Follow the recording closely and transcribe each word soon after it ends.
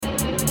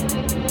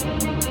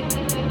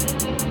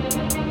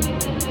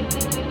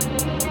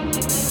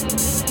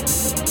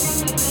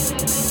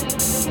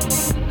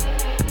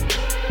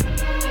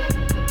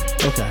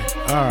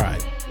All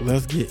right,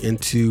 let's get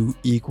into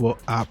equal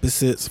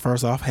opposites.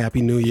 First off,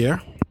 Happy New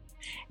Year.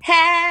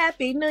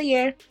 Happy New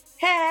Year.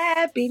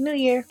 Happy New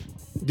Year.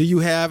 Do you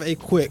have a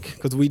quick,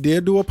 because we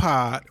did do a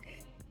pod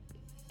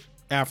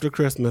after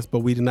Christmas,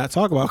 but we did not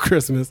talk about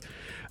Christmas. It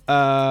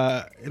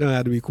don't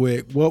have to be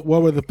quick. What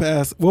were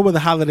the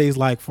holidays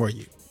like for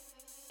you?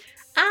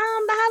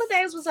 The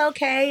holidays was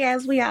okay.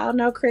 As we all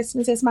know,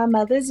 Christmas is my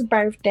mother's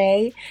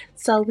birthday.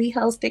 So we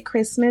hosted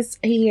Christmas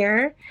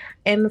here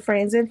and the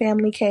friends and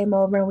family came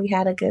over and we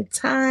had a good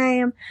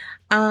time.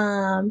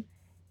 But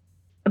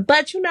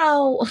you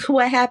know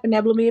what happened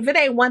that blew me? If it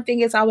ain't one thing,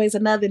 it's always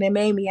another that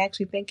made me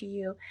actually think of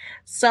you.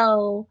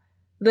 So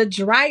the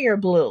dryer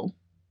blew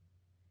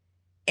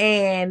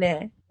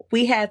and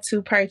we had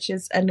to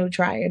purchase a new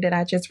dryer that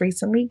I just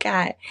recently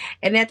got.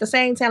 And at the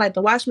same time, like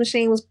the washing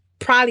machine was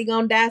probably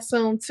gonna die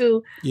soon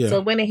too. Yeah. So I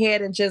went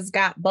ahead and just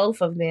got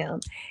both of them.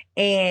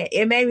 And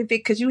it made me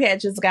think, because you had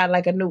just got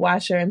like a new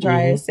washer and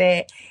dryer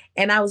set.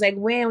 And I was like,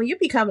 when you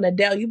become an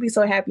adult, you be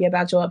so happy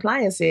about your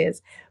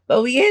appliances.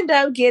 But we end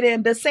up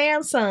getting the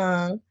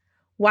Samsung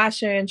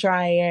washer and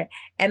dryer.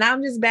 And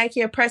I'm just back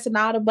here pressing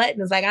all the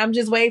buttons. Like, I'm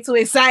just way too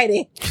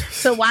excited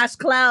to wash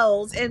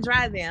clothes and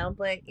dry them.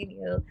 But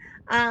anywho,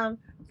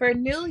 for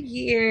New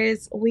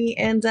Year's, we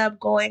end up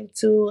going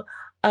to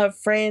a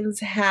friend's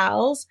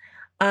house.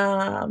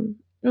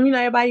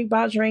 Everybody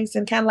bought drinks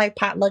and kind of like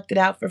potlucked it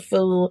out for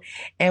food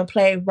and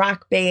played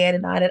Rock Band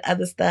and all that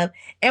other stuff.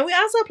 And we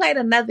also played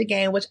another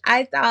game, which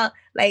I thought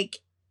like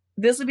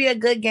this would be a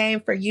good game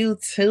for you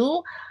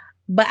too.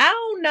 But I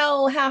don't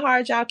know how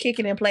hard y'all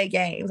kicking and play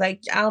games.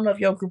 Like, I don't know if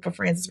your group of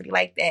friends is really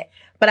like that.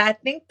 But I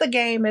think the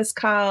game is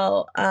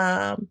called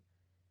Pass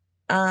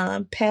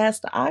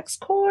the Aux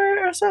Cord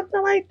or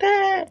something like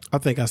that. I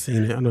think I've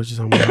seen it. I know what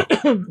you're talking about.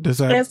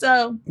 There's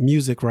like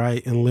music,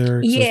 right? And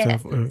lyrics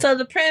and stuff. So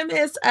the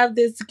premise of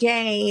this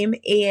game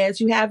is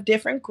you have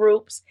different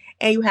groups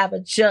and you have a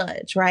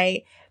judge,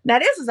 right? Now,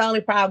 this is the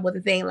only problem with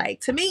the thing.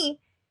 Like, to me,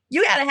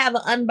 you got to have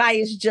an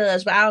unbiased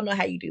judge, but I don't know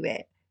how you do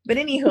that. But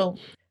anywho,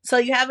 so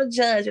you have a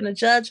judge and the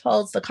judge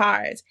holds the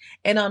cards.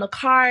 And on the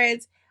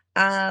cards,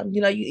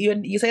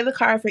 you say the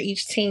card for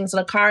each team. So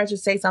the cards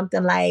would say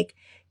something like,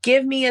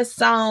 give me a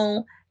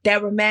song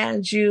that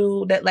reminds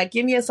you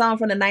give me a song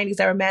from the 90s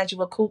that reminds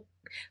you of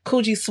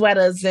Coogee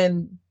sweaters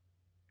and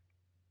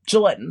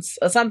Jordans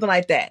or something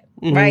like that,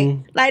 right?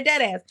 Like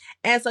that ass.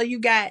 And so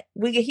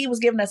he was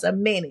giving us a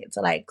minute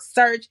to like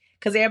search,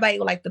 because everybody,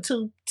 like the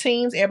two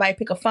teams, everybody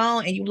pick a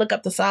phone and you look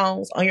up the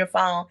songs on your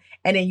phone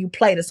and then you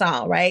play the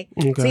song, right?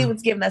 Okay. So he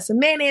was giving us a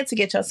minute to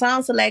get your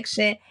song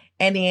selection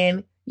and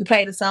then you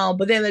play the song,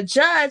 but then the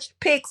judge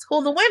picks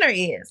who the winner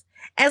is.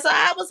 And so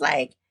I was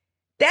like,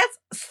 that's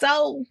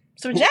so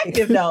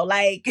subjective though.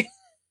 Like,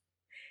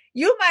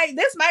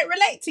 this might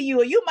relate to you,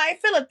 or you might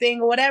feel a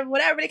thing, or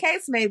whatever the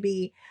case may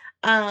be.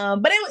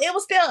 But it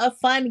was still a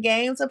fun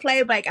game to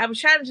play. But like, I was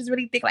trying to just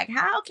really think, like,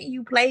 how can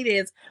you play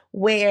this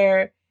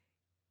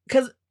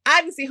because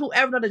obviously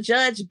whoever know the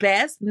judge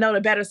best know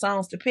the better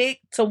songs to pick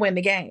to win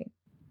the game.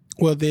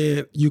 Well,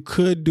 then you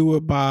could do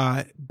it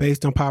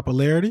based on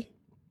popularity.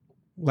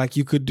 Like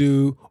you could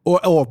do,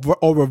 or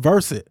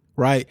reverse it,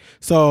 right?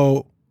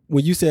 So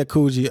when you said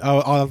Coogee,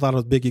 I thought it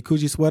was Biggie.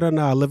 Coogee sweater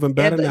now, living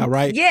better now,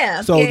 right?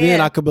 Yeah. So then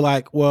I could be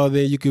like, well,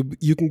 then you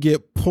can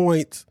get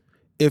points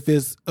if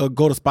it's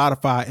go to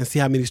Spotify and see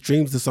how many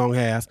streams the song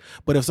has.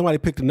 But if somebody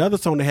picked another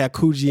song that had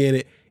Coogee in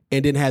it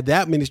and didn't have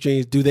that many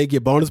streams, do they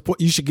get bonus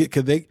points? You should get,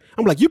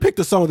 I'm like, you picked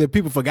a song that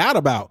people forgot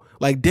about.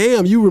 Like,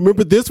 damn, you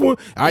remember this one?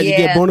 All right, you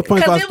get bonus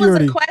points by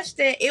security.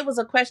 It was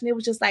a question. It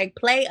was just like,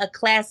 play a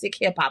classic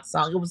hip hop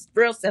song. It was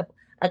real simple.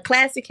 A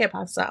classic hip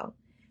hop song.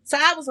 So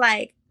I was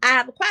like, I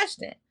have a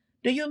question.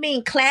 Do you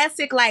mean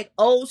classic, like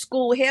old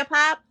school hip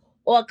hop,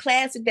 or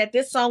classic that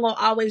this song will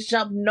always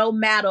jump no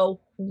matter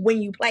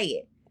when you play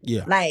it?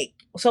 Yeah. Like,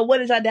 so what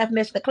is your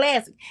definition of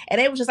classic?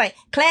 And it was just like,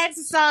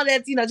 classic song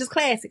that's, just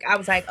classic. I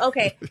was like,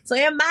 okay. So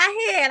in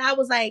my head, I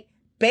was like,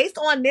 based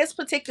on this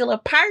particular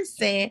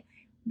person,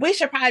 we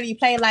should probably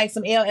play like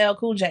some LL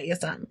Cool J or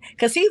something.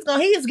 Because he's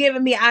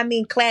giving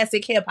me,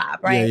 classic hip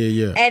hop, right?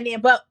 Yeah. And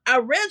then, but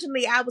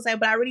originally I was like,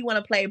 but I really want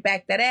to play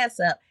Back That Ass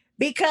Up,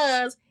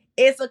 because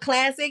it's a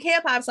classic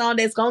hip hop song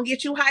that's gonna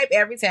get you hype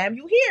every time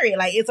you hear it.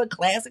 Like, it's a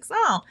classic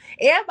song.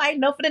 Everybody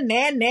know for the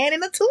Nan in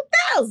the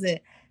 2000s.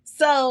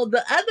 So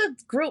the other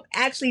group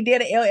actually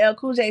did an LL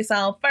Cool J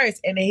song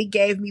first, and then he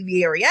gave me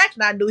the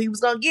reaction I knew he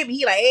was gonna give me.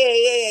 He like,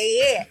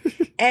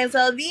 yeah. And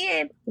so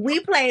then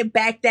we played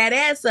Back That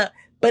Ass Up,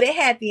 but it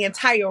had the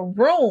entire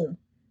room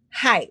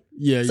hype.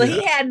 Yeah. So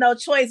he had no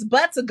choice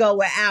but to go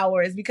with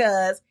ours,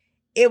 because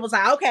it was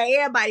like, okay,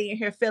 everybody in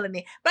here feeling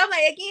it. But I'm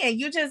like, again,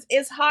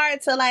 it's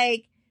hard to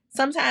like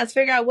sometimes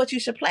figure out what you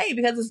should play,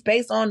 because it's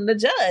based on the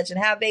judge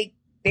and how they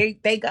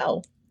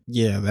go.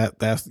 Yeah,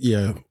 that's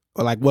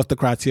like, what's the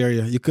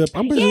criteria? You could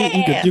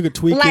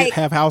tweak it,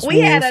 have house rules. We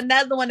had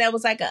another one that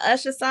was like a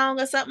Usher song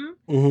or something.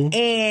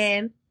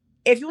 And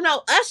if you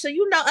know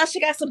Usher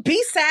got some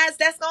B-sides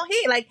that's gonna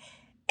hit. Like,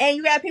 and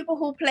you got people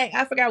who play,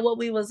 I forgot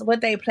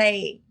what they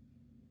played.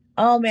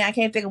 Oh man, I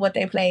can't think of what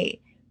they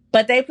played.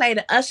 but they played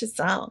the Usher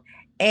song,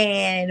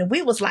 and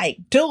we was like,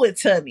 "Do it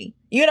to me,"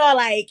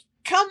 like.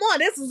 Come on,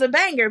 this is a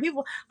banger.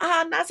 People,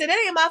 and I said,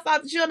 that ain't my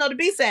fault that you don't know the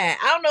B-side.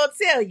 I don't know what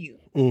to tell you.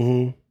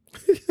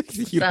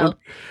 So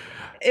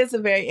it's a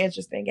very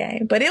interesting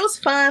game, but it was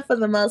fun for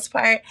the most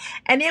part.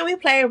 And then we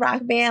played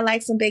Rock Band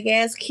like some big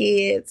ass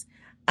kids.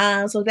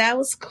 So that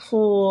was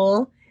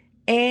cool.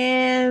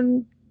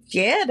 And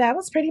yeah, that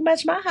was pretty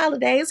much my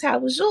holidays. How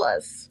was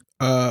yours?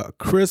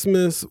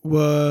 Christmas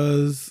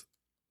was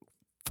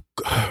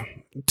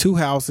 2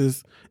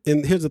 houses.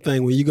 And here's the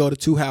thing, when you go to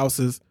 2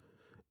 houses,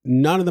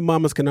 none of the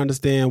mamas can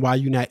understand why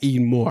you're not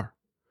eating more.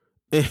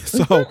 And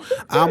so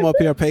I'm up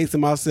here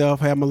pacing myself,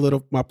 have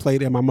my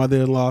plate at my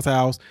mother-in-law's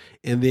house,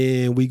 and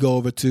then we go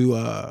over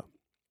to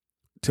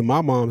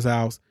my mom's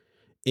house,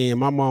 and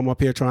my mom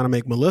up here trying to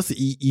make Melissa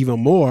eat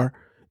even more.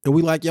 And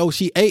we like, yo,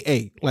 she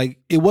ate. Like,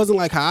 it wasn't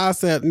like how I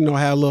said, I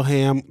had a little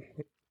ham,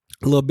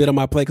 a little bit on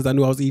my plate because I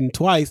knew I was eating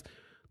twice.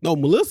 No,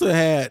 Melissa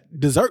had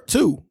dessert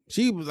too.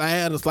 I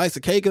had a slice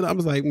of cake, and I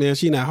was like, man,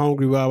 she not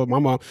hungry. But my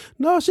mom,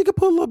 no, she could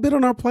put a little bit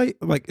on her plate.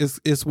 Like,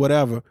 it's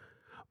whatever.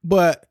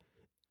 But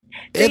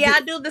do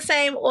y'all do the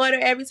same order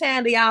every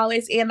time? Do y'all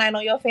always end night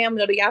on your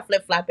family, or do y'all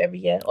flip flop every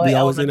year? Or we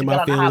always end in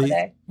my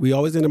family. We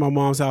always end in my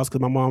mom's house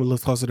because my mom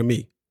lives closer to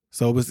me,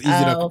 so it was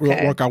easy to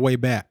work our way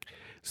back.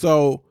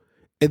 So,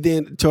 and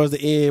then towards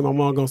the end, my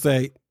mom gonna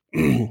say,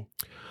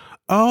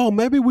 "Oh,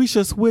 maybe we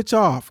should switch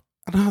off."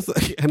 And I was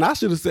like, and I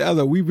should have said,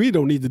 we really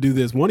don't need to do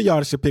this. One of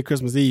y'all should pick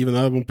Christmas Eve and the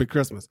other one pick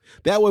Christmas.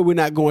 That way we're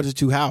not going to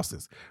 2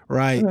 houses,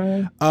 right?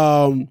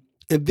 Mm-hmm.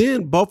 And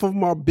then both of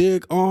them are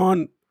big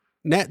on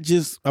not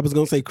just, I was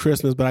going to say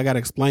Christmas, but I got to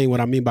explain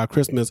what I mean by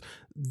Christmas.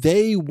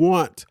 They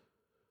want,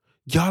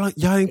 y'all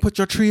ain't put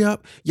your tree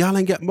up. Y'all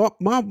ain't get,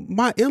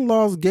 my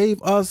in-laws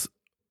gave us,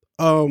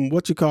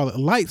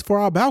 lights for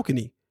our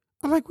balcony.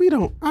 I'm like, I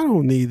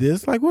don't need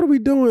this. Like, what are we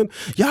doing?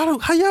 Y'all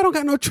don't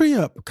got no tree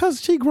up? Because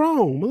she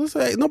grown.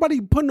 Melissa, ain't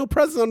nobody putting no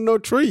presents on no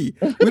tree.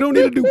 We don't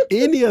need to do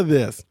any of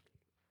this.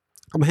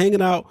 I'm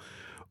hanging out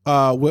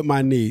with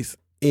my niece,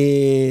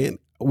 and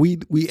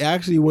we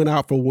actually went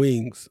out for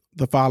wings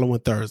the following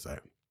Thursday.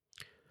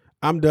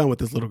 I'm done with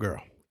this little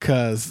girl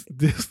because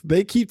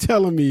they keep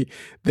telling me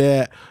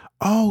that,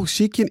 oh,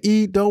 she can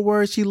eat. Don't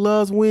worry. She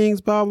loves wings,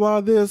 blah,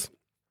 blah, this.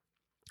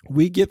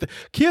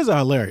 Kids are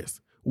hilarious.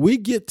 We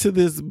get to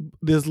this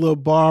little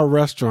bar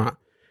restaurant.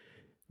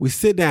 We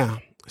sit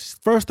down.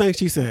 First thing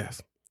she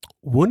says,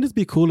 wouldn't this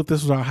be cool if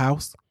this was our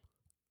house?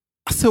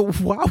 I said,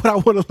 why would I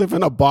want to live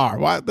in a bar?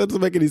 Why? That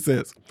doesn't make any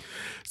sense.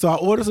 So I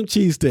order some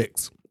cheese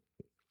sticks.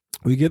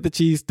 We get the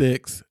cheese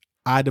sticks.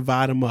 I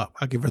divide them up.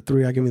 I give her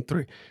 3. I give him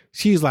 3.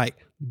 She's like,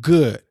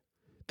 good.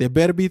 There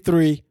better be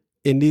 3.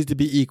 It needs to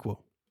be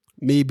equal.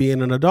 Me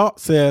being an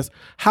adult says,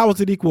 how is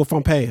it equal if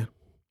I'm paying?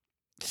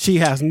 She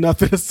has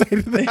nothing to say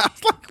to that. I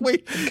was like,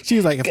 wait.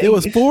 She's like, if there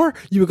was 4,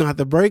 you were going to have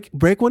to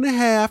break 1 in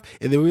half,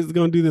 and then we was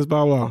going to do this,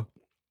 blah, blah.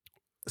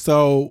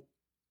 So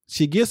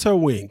she gets her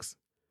wings.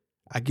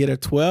 I get her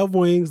 12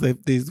 wings.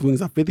 These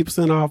wings are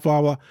 50% off,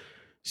 blah, blah.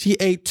 She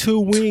ate 2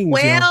 wings.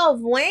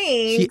 12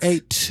 wings? She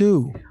ate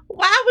 2.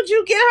 Why would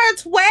you get her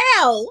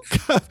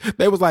 12?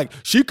 They was like,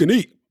 she can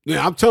eat.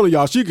 Yeah, I'm telling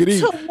y'all, she could eat.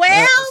 12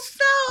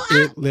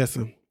 though?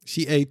 Listen,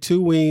 she ate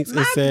 2 wings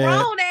and said, my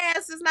grown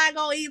ass is not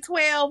going to eat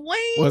 12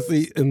 wings. Well,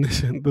 see, and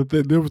the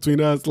difference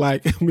between us,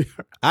 like,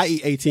 I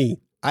eat 18.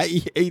 I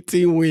eat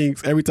 18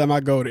 wings every time I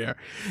go there.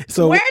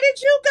 So where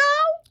did you go?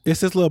 It's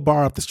this little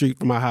bar up the street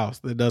from my house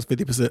that does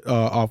 50%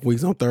 off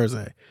wings on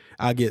Thursday.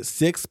 I get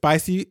 6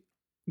 spicy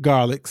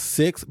garlic,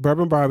 6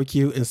 bourbon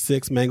barbecue, and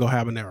 6 mango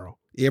habanero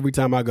every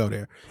time I go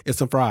there. And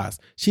some fries.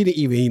 She didn't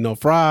even eat no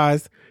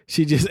fries.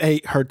 She just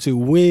ate her 2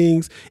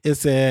 wings and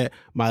said,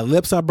 my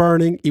lips are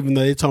burning, even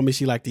though they told me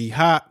she liked to eat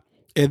hot.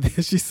 And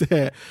then she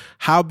said,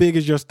 how big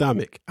is your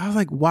stomach? I was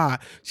like, why?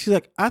 She's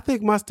like, I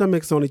think my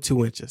stomach's only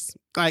 2 inches.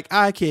 Like,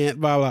 I can't,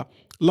 blah, blah.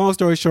 Long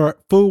story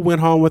short, food went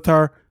home with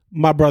her.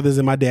 My brothers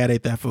and my dad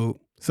ate that food.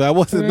 So I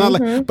wasn't not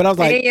like, but I was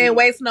like, you ain't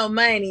waste no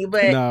money,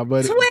 but 12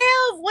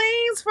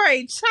 wings for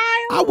a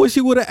child. I wish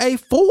he would have ate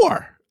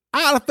 4.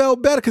 I'd have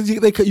felt better because you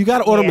got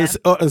to order them in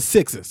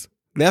 6s.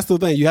 That's the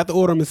thing. You have to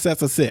order them in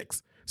sets of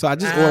 6. So I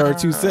just ordered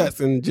 2 sets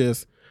and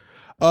just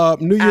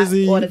New Year's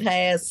Eve. Ordered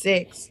her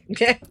 6.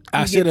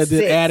 I should have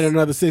added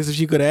another 6 if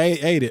she could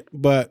have ate it,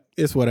 but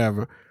it's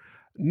whatever.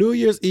 New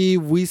Year's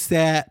Eve, we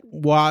sat,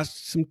 watched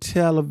some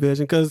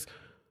television because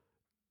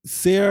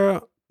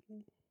Sarah,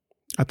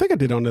 I think I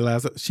did on the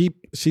last.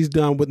 She's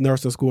done with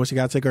nursing school. She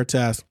got to take her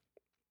test.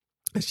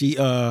 And she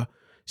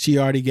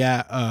already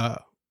got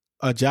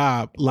a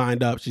job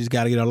lined up. She's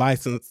got to get her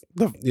license,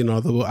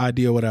 the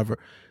ID or whatever.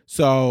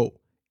 So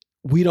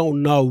we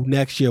don't know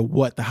next year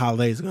what the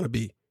holidays are going to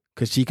be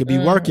because she could be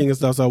working and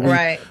stuff. So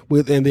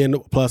and then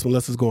plus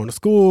Melissa's going to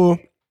school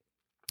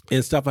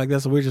and stuff like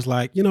that. So we're just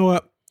like, you know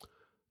what?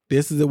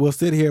 This is it. We'll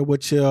sit here, we'll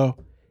chill.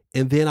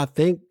 And then I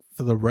think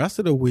for the rest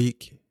of the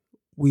week,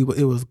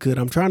 it was good.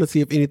 I'm trying to see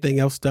if anything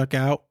else stuck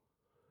out.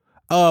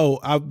 Oh,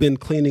 I've been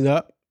cleaning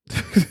up.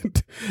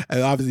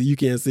 And obviously you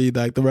can't see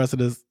like the rest of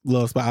this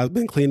little spot. I've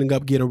been cleaning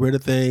up, getting rid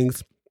of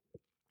things.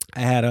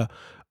 I had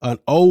an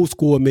old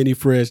school mini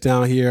fridge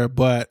down here,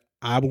 but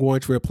I'm going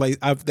to replace.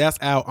 That's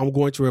out. I'm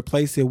going to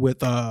replace it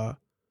with a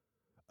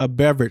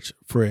beverage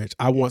fridge.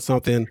 I want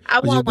something. I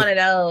want one of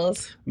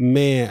those.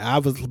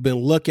 Man, been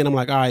looking. I'm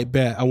like, all right,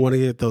 bet. I want to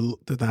get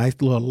the nice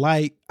little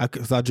light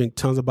because I drink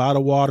tons of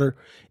bottled water,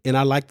 and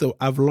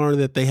I've learned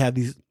that they have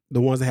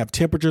the ones that have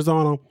temperatures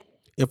on them,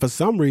 and for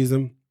some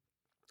reason,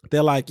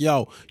 they're like,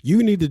 yo,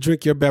 you need to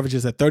drink your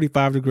beverages at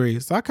 35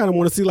 degrees. So I kind of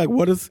want to see like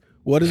what does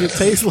it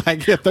taste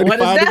like at 35 degrees?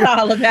 What is that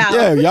all about?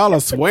 Yeah, y'all are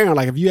swearing.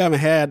 Like if you haven't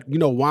had,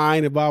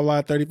 wine and blah,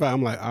 blah, 35,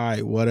 I'm like, all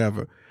right,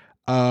 whatever.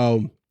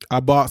 I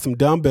bought some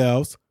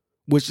dumbbells,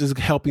 which is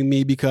helping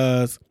me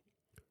because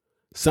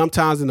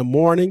sometimes in the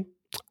morning,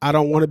 I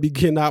don't want to be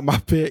getting out my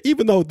bed,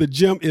 even though the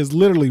gym is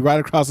literally right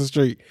across the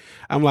street.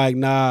 I'm like,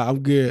 nah,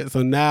 I'm good.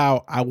 So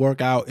now I work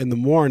out in the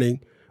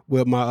morning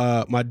with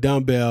my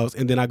dumbbells,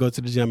 and then I go to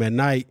the gym at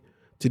night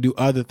to do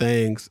other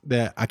things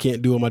that I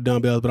can't do with my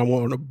dumbbells, but I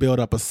want to build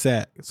up a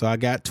set. So I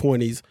got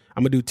 20s.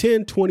 I'm going to do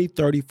 10, 20,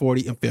 30,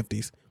 40, and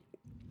 50s.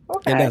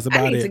 Okay. And that's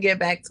about it. I need to get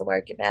back to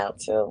working out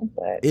too.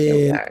 But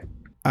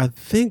I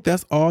think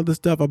that's all the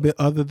stuff I've been,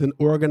 other than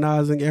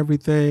organizing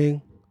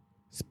everything.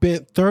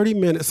 Spent 30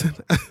 minutes.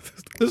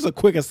 This is a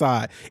quick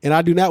aside. And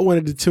I do not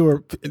want to deter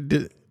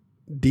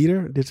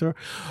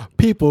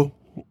people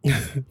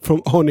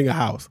from owning a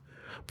house.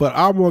 But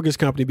our mortgage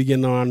company be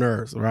getting on our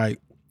nerves, right?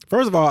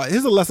 First of all,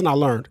 here's a lesson I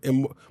learned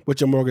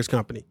with your mortgage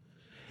company.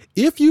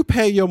 If you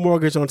pay your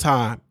mortgage on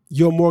time,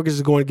 your mortgage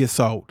is going to get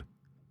sold.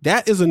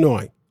 That is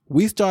annoying.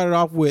 We started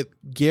off with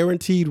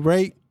guaranteed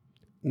rate.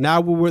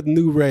 Now we're with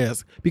new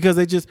res because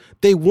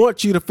they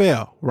want you to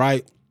fail,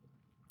 right?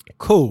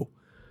 Cool.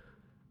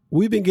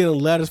 We've been getting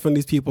letters from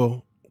these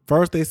people.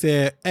 First they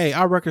said, hey,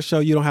 our records show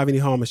you don't have any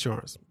home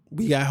insurance.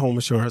 We got home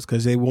insurance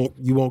because you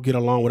won't get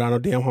along without no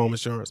damn home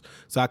insurance.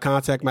 So I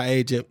contact my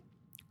agent.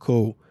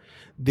 Cool.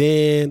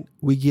 Then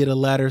we get a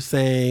letter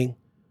saying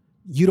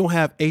you don't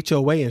have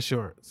HOA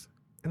insurance.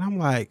 And I'm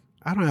like,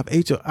 I don't have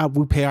HOA.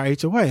 We pay our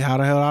HOA. How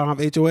the hell I don't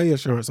have HOA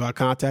insurance? So I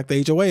contact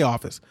the HOA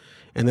office.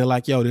 And they're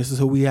like, yo, this is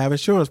who we have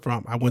insurance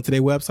from. I went to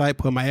their website,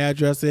 put my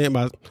address in,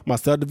 my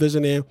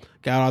subdivision in,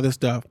 got all this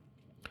stuff.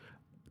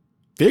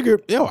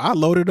 Figured, I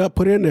loaded up,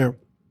 put it in there.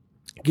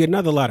 Get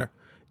another letter.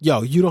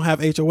 Yo, you don't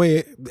have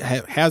HOA,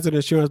 hazard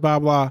insurance, blah,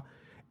 blah.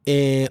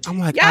 And I'm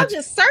like, y'all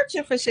just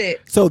searching for shit.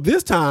 So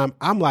this time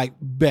I'm like,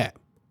 bet.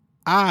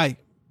 I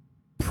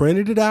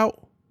printed it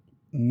out,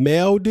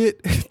 mailed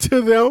it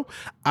to them.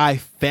 I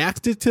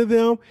faxed it to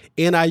them.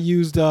 And I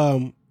used,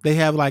 they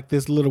have like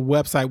this little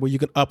website where you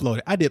can upload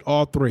it. I did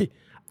all three.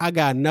 I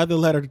got another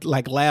letter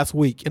like last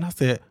week. And I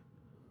said,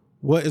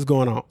 what is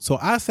going on? So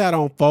I sat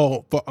on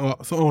hold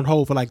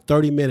for like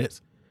 30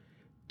 minutes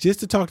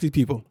just to talk to these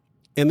people.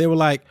 And they were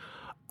like,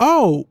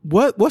 oh,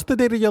 what's the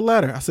date of your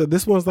letter? I said,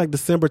 this one's like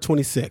December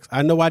 26th.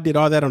 I know I did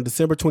all that on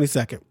December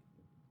 22nd.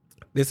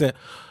 They said,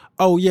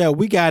 oh, yeah,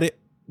 we got it.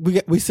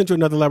 We sent you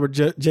another letter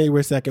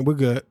January 2nd. We're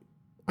good.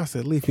 I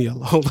said, leave me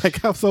alone.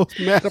 Like, I'm so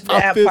mad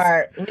about this. That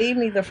part. Leave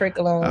me the frick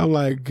alone. I'm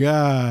like,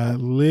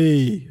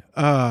 golly.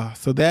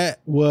 So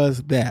that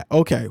was that.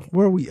 Okay,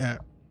 where are we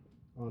at?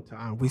 On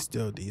time. We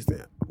still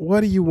decent.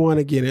 What do you want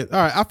to get in?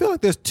 All right, I feel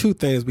like there's two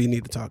things we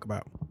need to talk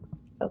about.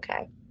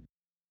 Okay.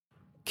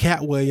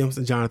 Katt Williams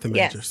and Jonathan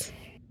Majors.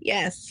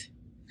 Yes.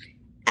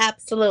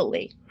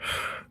 Absolutely.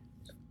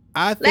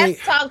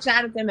 Let's talk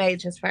Jonathan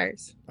Majors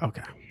first.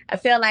 Okay. I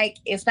feel like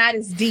it's not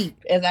as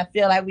deep as I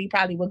feel like we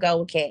probably would go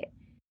with Katt.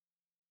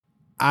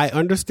 I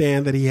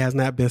understand that he has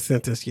not been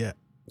sentenced yet,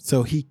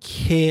 so he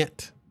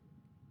can't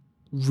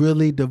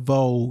really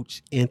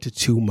divulge into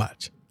too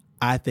much.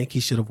 I think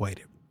he should have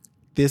waited.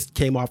 This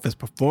came off as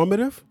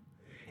performative.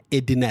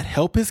 It did not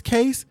help his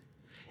case,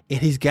 and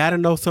he's got to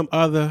know some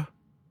other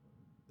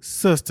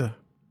sister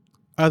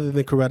other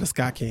than Coretta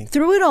Scott King.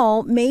 Through it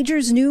all,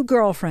 Major's new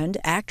girlfriend,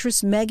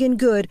 actress Megan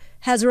Good,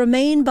 has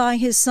remained by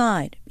his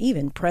side,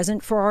 even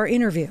present for our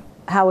interview.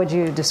 How would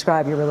you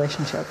describe your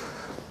relationship?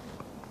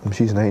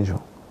 She's an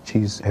angel.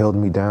 She's held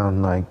me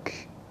down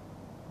like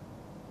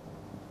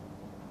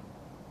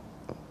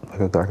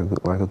a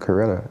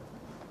Coretta,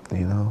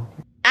 you know?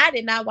 I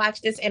did not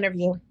watch this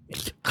interview.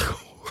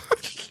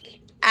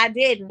 I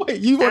didn't.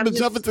 Wait, you want to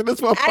jump into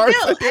this one first?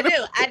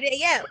 I did,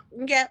 yeah,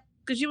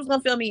 because you was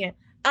going to fill me in.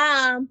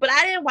 But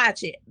I didn't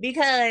watch it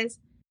because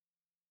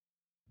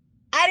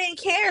I didn't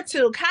care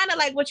to. Kind of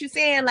like what you're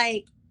saying,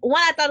 like,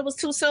 one, I thought it was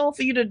too soon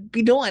for you to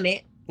be doing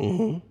it.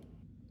 Mm-hmm.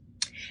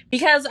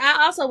 Because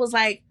I also was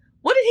like,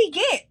 what did he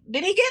get?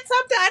 Did he get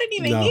something? I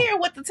didn't even hear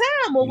what the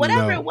time or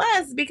whatever it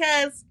was,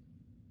 because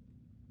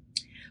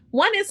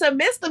one is a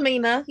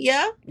misdemeanor,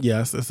 yeah?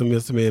 Yes, it's a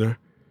misdemeanor.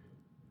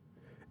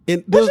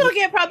 And was you gonna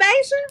get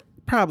probation?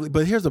 Probably,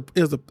 but here's a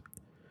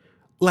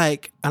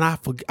like, and I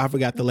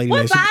forgot the lady.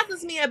 What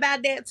bothers me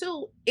about that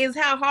too is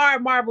how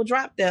hard Marble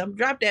dropped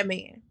that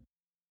man.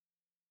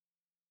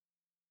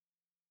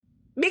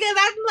 Because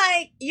I'm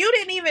like, you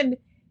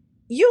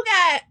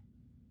got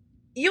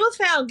You was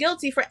found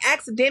guilty for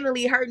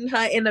accidentally hurting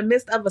her in the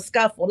midst of a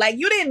scuffle. Like,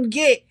 you didn't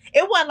get,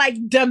 it wasn't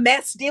like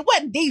domestic, it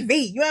wasn't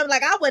DV. You know,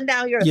 like, I went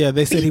down here. Yeah,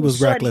 they said he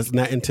was reckless,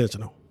 not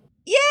intentional.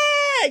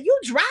 Yeah, you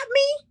dropped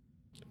me.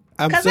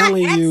 I'm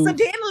telling you,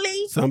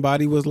 accidentally.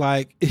 Somebody was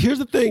like, here's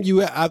the thing,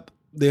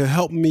 they're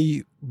helping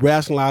me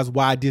rationalize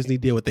why Disney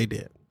did what they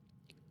did.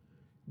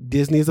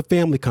 Disney is a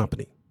family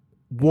company.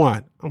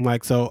 One, I'm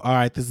like, so, all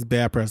right, this is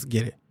bad press,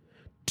 get it.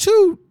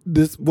 Two,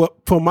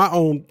 for my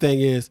own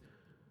thing is,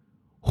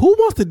 who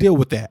wants to deal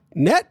with that?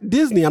 Not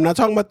Disney. I'm not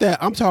talking about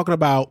that. I'm talking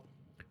about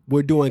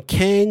we're doing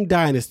Kang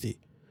Dynasty.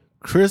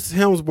 Chris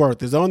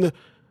Hemsworth is on the...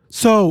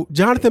 So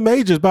Jonathan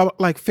Majors,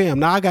 like, fam,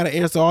 now I got to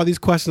answer all these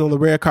questions on the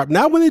red carpet.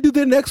 Now when they do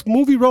their next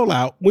movie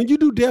rollout, when you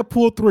do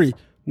Deadpool 3,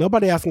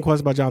 nobody asking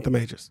questions about Jonathan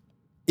Majors.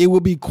 It will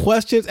be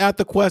questions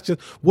after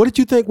questions. What did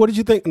you think? What did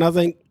you think? And I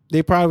think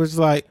they probably was just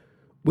like,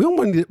 we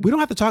don't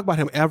have to talk about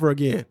him ever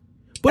again.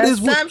 But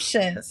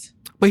assumptions.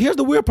 But here's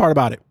the weird part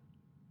about it.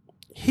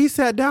 He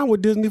sat down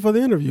with Disney for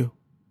the interview.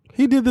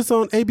 He did this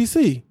on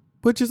ABC,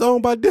 which is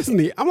owned by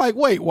Disney. I'm like,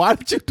 wait, why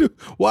did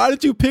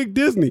you pick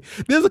Disney?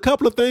 There's a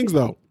couple of things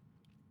though.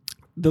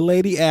 The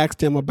lady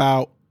asked him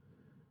about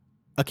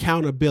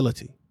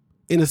accountability.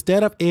 And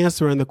instead of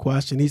answering the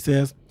question, he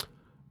says,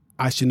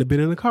 I shouldn't have been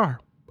in the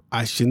car.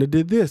 I shouldn't have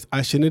did this.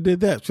 I shouldn't have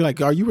did that. She's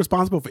like, are you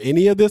responsible for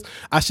any of this?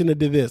 I shouldn't have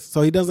did this.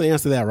 So he doesn't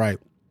answer that right.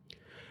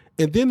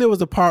 And then there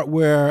was a part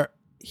where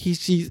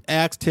she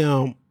asked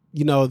him,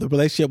 you know, the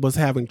relationship was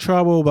having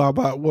trouble, blah,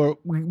 blah. Well,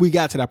 we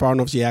got to that part. I don't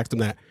know if she asked him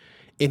that.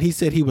 And he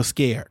said he was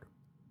scared.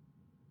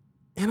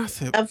 And I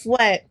said... Of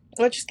what?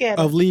 What you scared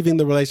of? Of leaving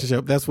the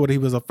relationship. That's what he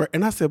was afraid.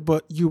 And I said,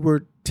 but you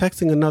were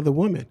texting another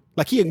woman.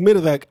 Like, he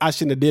admitted that I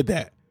shouldn't have did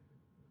that.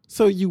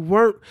 So you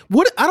weren't...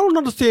 I don't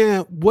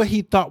understand what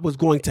he thought was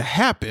going to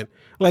happen.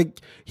 Like,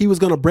 he was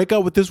going to break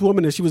up with this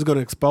woman and she was going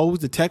to expose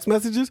the text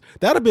messages.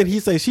 That would have been he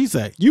say, she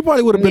say. You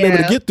probably would have been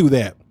able to get through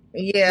that.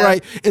 Yeah.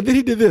 Right? And then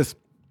he did this.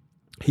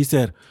 He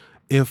said,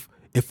 if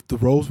the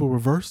roles were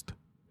reversed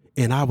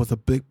and I was a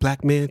big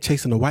black man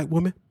chasing a white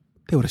woman,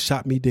 they would have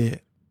shot me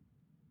dead.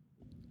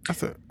 I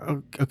said,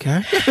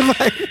 okay.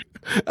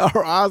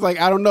 I was like,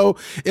 I don't know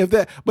if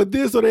that, but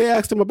then so they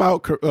asked him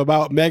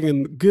about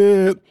Megan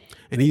Good,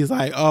 and he's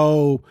like,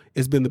 oh,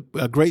 it's been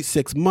a great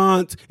 6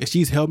 months, and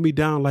she's held me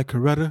down like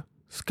Coretta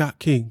Scott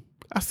King.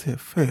 I said,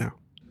 fam.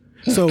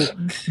 So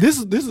this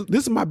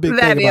is my big thing.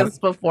 That is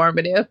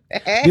performative.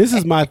 This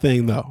is my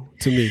thing though,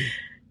 to me.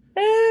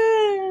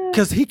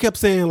 Because he kept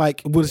saying,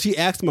 like, when she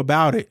asked him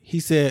about it, he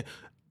said,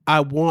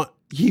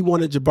 he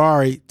wanted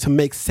Jabari to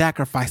make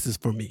sacrifices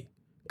for me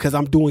because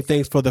I'm doing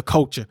things for the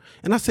culture.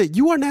 And I said,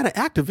 you are not an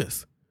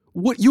activist.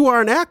 You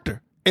are an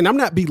actor. And I'm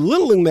not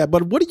belittling that,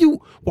 but why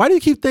do you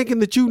keep thinking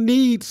that you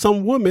need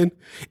some woman?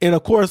 And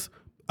of course,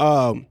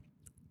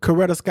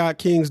 Coretta Scott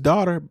King's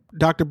daughter,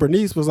 Dr.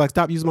 Bernice, was like,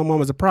 stop using my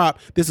mom as a prop.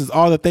 This is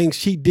all the things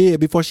she did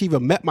before she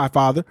even met my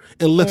father,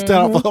 and listed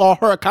off all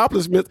her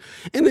accomplishments.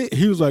 And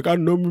he was like, I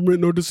never meant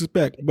no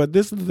disrespect. But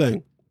this is the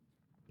thing.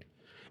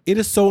 It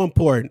is so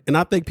important, and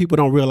I think people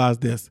don't realize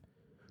this,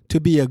 to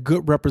be a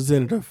good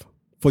representative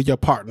for your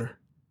partner,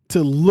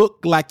 to look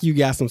like you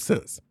got some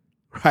sense,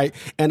 right?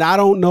 And I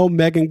don't know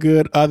Megan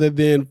Good other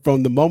than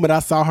from the moment I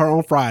saw her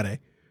on Friday.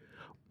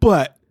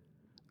 But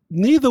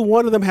neither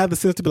one of them had the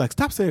sense to be like,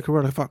 stop saying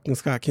Coretta fucking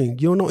Scott King.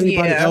 You don't know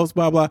anybody else,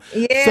 blah, blah.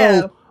 Yeah.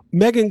 So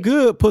Megan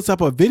Good puts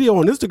up a video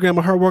on Instagram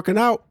of her working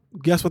out.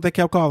 Guess what they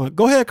kept calling?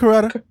 Go ahead,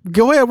 Coretta.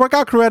 Go ahead, work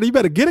out, Coretta. You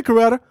better get it,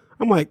 Coretta.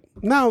 I'm like,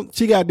 now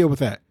she got to deal with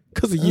that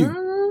because of you.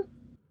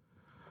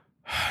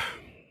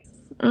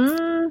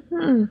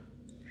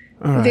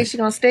 You think she's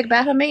going to stick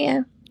by her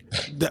man?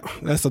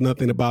 That's another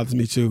thing that bothers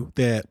me too,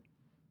 that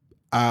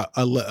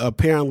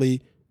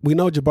apparently we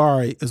know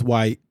Jabari is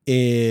white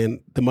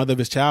and the mother of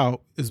his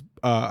child is,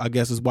 I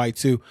guess, is white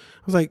too.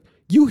 I was like,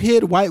 you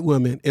hid white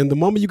women, and the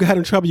moment you got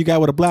in trouble, you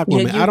got with a black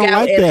woman. I don't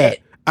like that.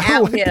 I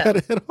don't like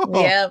that at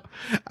all. Yep.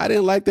 I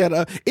didn't like that.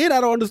 And I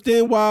don't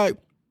understand why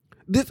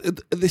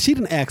she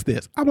didn't ask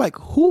this. I'm like,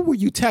 who were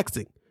you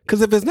texting?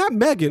 Because if it's not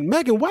Megan,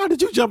 why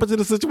did you jump into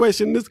the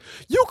situation?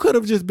 You could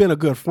have just been a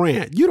good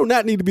friend. You do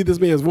not need to be this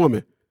man's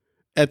woman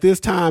at this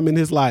time in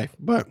his life.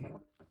 But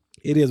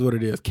it is what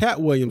it is. Katt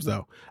Williams,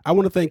 though. I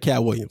want to thank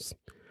Katt Williams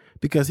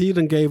because he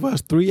done gave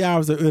us 3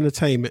 hours of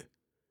entertainment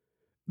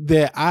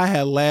that I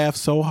had laughed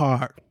so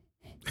hard.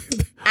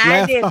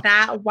 I did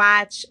not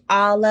watch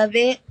all of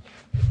it,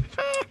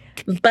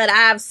 but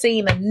I've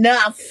seen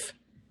enough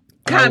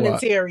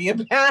commentary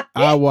about it.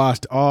 I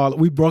watched all.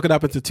 We broke it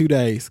up into 2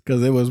 days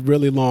because it was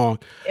really long.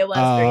 It was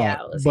 3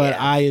 hours. But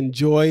I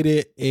enjoyed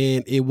it,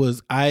 and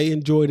I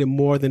enjoyed it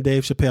more than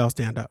Dave Chappelle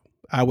stand-up.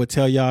 I would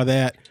tell y'all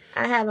that.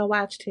 I haven't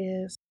watched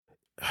his.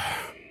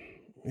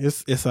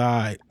 It's all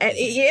right. And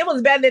it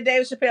was better than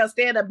Dave Chappelle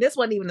stand-up. This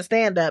wasn't even a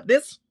stand-up.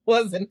 This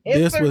was an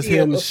interview. This was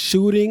him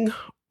shooting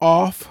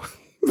off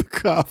the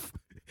cuff,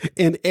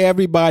 and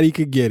everybody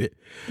could get it.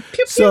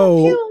 Pew,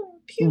 so pew,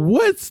 pew.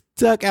 What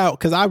stuck out,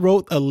 because I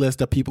wrote a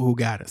list of people who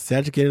got it: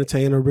 Cedric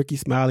Entertainer, Ricky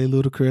Smiley,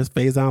 Ludacris,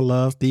 Faison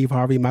Love, Steve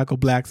Harvey, Michael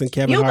Blackson,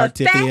 Kevin Hart,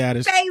 Tiffany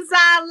Haddish.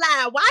 Faison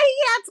line. Why he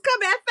had to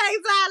come at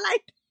face eye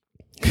like?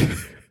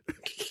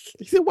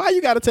 He said, "Why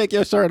you got to take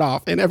your shirt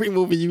off in every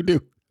movie you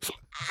do?"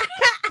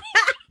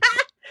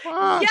 Yo,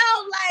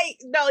 like,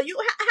 no, how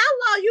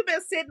long you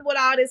been sitting with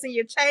all this in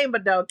your chamber,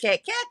 though,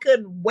 Cat? Cat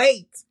couldn't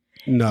wait.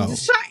 No.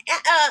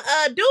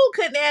 Dude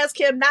couldn't ask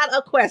him not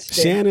a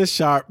question. Shannon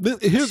Sharp.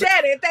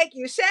 Shannon, thank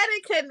you. Shannon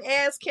couldn't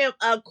ask him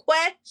a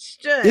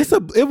question.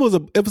 It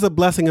was a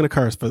blessing and a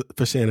curse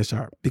for Shannon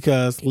Sharp,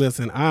 because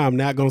listen, I'm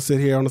not gonna sit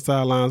here on the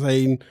sidelines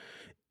hating.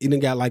 He done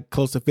got like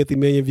close to 50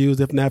 million views,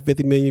 if not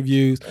 50 million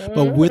views. Mm-hmm.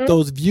 But with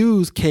those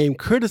views came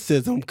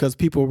criticism, because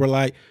people were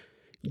like,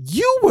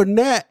 you were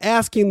not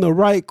asking the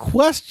right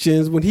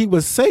questions. When he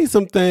would say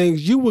some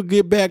things, you would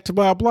get back to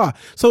blah, blah.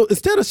 So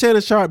instead of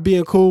Shannon Sharp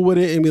being cool with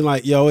it and being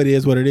like, yo, it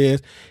is what it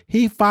is,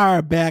 he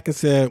fired back and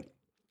said,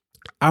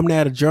 I'm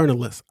not a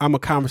journalist. I'm a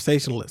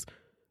conversationalist.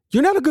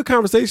 You're not a good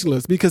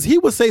conversationalist, because he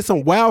would say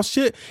some wild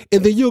shit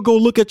and then you'll go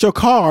look at your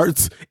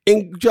cards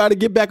and try to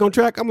get back on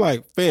track. I'm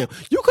like, fam,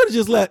 you could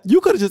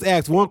have just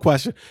asked one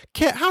question.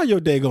 Cat, how your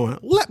day going?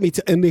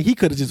 And then he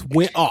could have just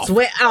went off.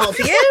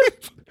 Yeah.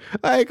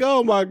 Like,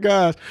 oh my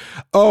gosh.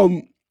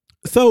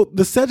 So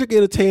the Cedric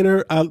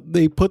Entertainer,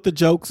 they put the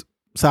jokes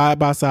side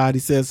by side.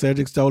 He said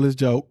Cedric stole his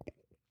joke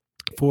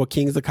for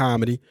Kings of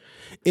Comedy.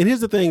 And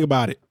here's the thing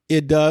about it.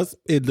 It does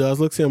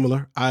look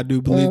similar. I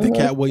do believe that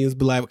Katt Williams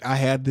be like, I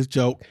had this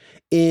joke.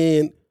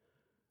 And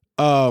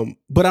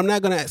but I'm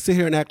not gonna sit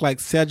here and act like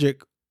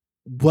Cedric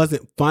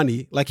wasn't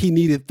funny. Like, he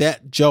needed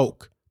that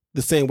joke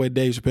the same way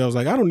Dave Chappelle's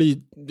like, I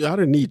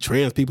didn't need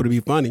trans people to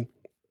be funny.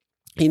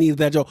 He needed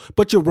that joke.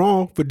 But you're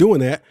wrong for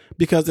doing that,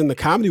 because in the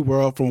comedy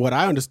world, from what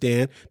I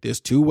understand, there's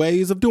two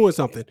ways of doing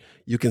something.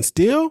 You can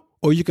steal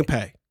or you can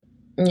pay.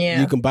 Yeah.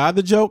 You can buy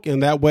the joke,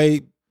 and that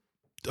way,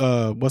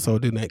 what's the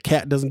old dude name?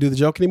 Cat doesn't do the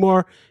joke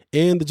anymore,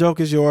 and the joke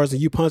is yours,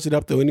 and you punch it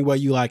up to any way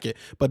you like it.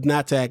 But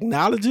not to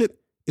acknowledge it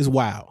is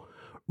wild.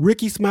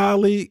 Ricky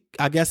Smiley,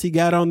 I guess he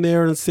got on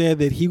there and said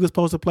that he was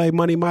supposed to play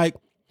Money Mike.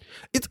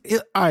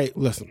 All right,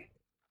 listen.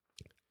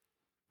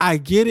 I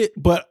get it,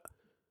 but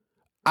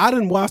I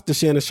didn't watch the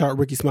Shannon Sharp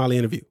Ricky Smiley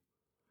interview.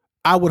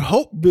 I would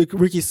hope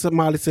Ricky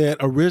Smiley said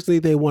originally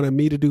they wanted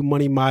me to do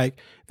Money Mike.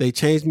 They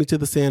changed me to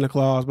the Santa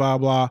Claus, blah,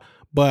 blah.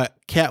 But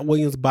Katt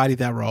Williams bodied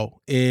that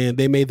role, and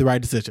they made the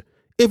right decision.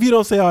 If you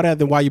don't say all that,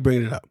 then why are you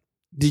bringing it up?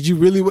 Did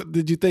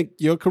you think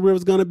your career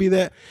was going to be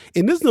that?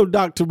 And this is no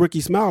doc to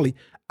Ricky Smiley.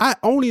 I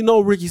only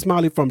know Ricky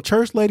Smiley from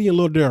Church Lady and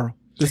Lil Daryl.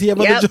 Does he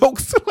have other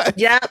jokes?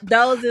 Yep,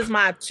 those is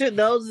my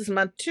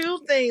two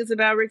things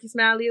about Ricky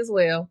Smiley as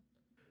well.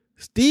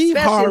 Especially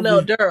Harvey,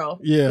 Lil Daryl.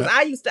 Yeah,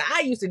 I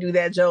used to do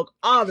that joke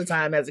all the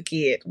time as a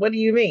kid. What do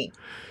you mean?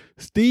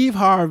 Steve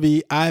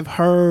Harvey, I've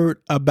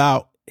heard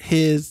about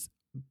his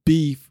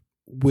beef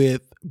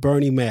with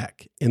Bernie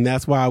Mac, and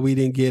that's why we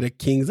didn't get a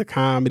Kings of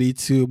Comedy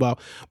too. But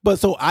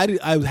so I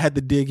had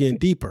to dig in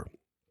deeper,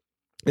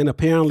 and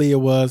apparently it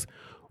was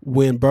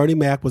when Bernie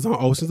Mac was on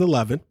Ocean's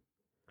 11.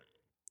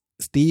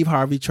 Steve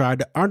Harvey tried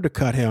to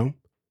undercut him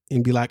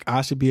and be like,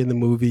 I should be in the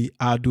movie.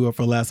 I'll do it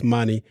for less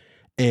money.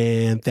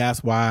 And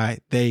that's why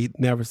they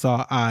never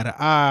saw eye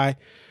to eye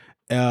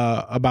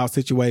about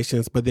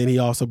situations. But then he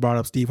also brought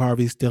up Steve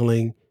Harvey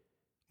stealing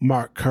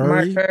Mark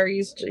Curry. Mark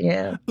Curry's,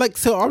 yeah. Like,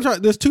 so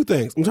there's two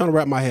things I'm trying to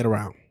wrap my head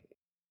around.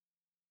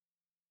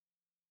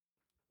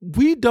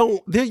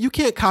 You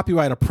can't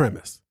copyright a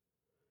premise.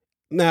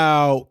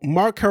 Now,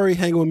 Mark Curry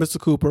hanging with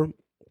Mr. Cooper.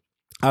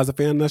 I was a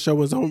fan of that show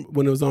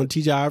when it was on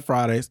TGI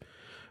Fridays.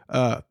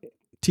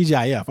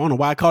 TGIF. I don't know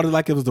why I called it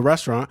like it was the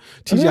restaurant.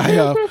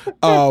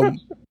 TGIF.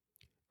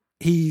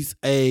 He's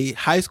a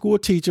high school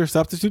teacher,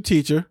 substitute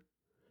teacher.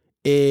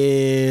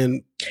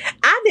 And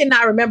I did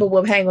not remember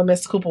what Hang with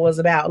Mr. Cooper was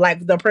about,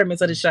 like the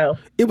premise of the show.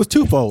 It was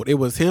twofold. It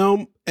was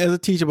him as a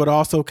teacher, but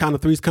also kind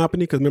of Three's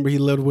Company, because remember he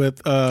lived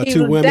with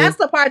two women. That's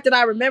the part that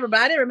I remember,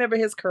 but I didn't remember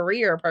his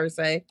career per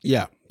se.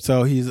 Yeah.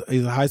 So he's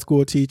a high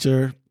school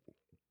teacher.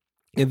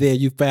 And then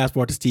you fast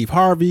forward to Steve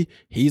Harvey.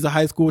 He's a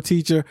high school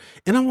teacher.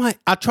 And I'm like,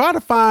 I try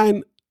to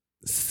find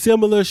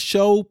similar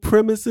show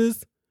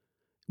premises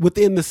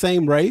within the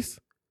same race.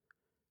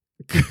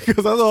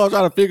 Because that's all I'm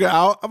trying to figure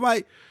out. I'm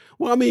like,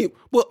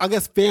 I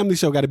guess Family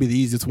Show got to be the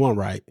easiest one,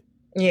 right?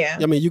 Yeah.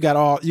 I mean, you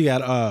got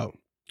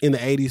in the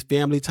 80s,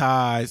 Family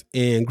Ties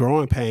and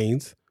Growing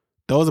Pains.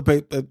 Those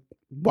are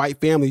white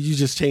families. You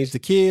just change the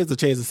kids or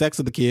change the sex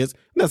of the kids.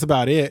 And that's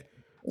about it.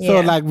 Yeah. So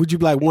like, would you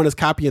be like, one is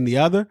copying the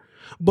other?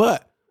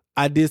 But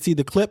I did see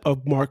the clip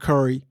of Mark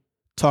Curry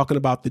talking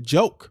about the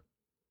joke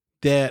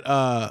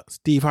that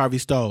Steve Harvey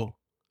stole.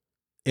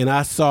 And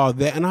I saw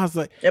that and I was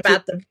like,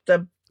 about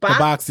the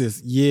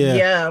boxes. Yeah.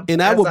 Yeah.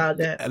 And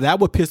that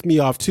would piss me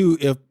off too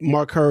if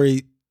Mark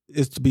Curry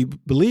is to be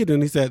believed.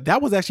 And he said,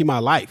 that was actually my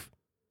life.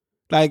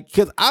 Like,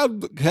 because I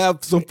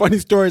have some funny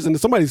stories and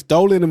somebody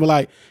stole it and were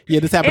like, yeah,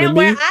 this happened to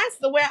me. And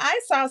where I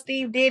saw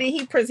Steve did it,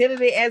 he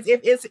presented it as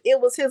if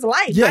it was his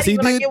life. Yes, he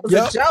did. Like it was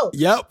a joke.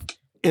 Yep.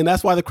 And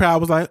that's why the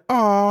crowd was like,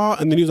 oh,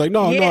 and then he was like,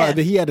 no. And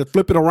then he had to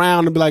flip it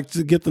around and be like,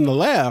 to get them to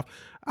laugh.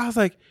 I was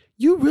like,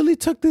 you really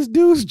took this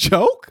dude's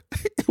joke?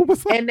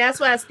 And that's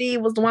why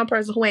Steve was the one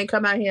person who ain't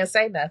come out here and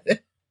say nothing.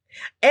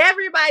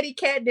 Everybody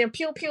cat them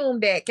pew pew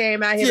that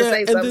came out here to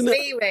say something.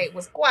 Steve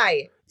was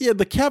quiet. Yeah,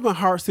 the Kevin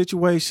Hart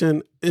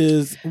situation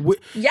is...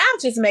 Y'all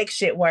just make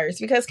shit worse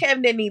because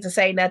Kevin didn't need to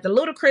say nothing.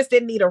 Ludacris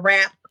didn't need a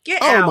rap.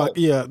 Get out.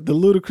 The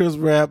Ludacris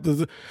rap. Here's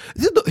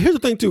the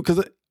thing, too,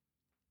 because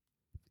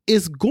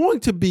it's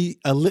going to be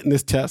a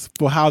litmus test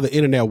for how the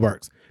internet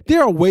works.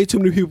 There are way too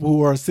many people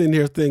who are sitting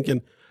here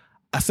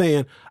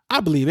saying, I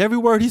believe every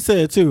word he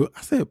said, too.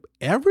 I said,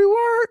 every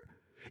word?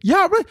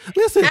 Y'all,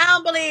 listen. I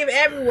don't believe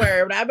every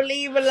word, but I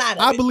believe a lot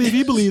of it. I believe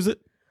he believes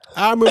it.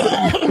 I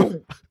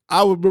remember...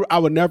 I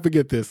would never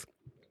forget this.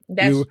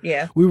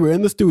 We were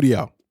in the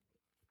studio.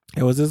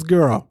 There was this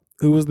girl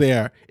who was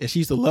there, and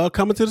she used to love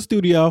coming to the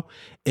studio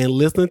and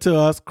listening to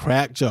us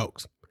crack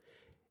jokes.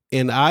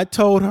 And I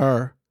told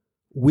her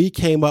we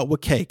came up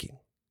with caking,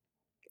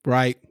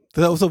 right?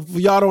 So if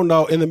y'all don't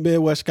know, in the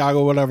Midwest,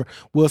 Chicago, whatever,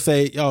 we'll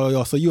say,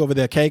 yo, so you over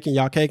there caking,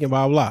 y'all caking,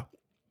 blah, blah.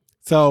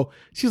 So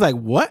she's like,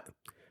 what?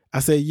 I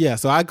said, yeah.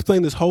 So I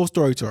explained this whole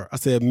story to her. I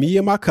said, me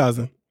and my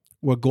cousin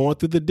were going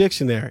through the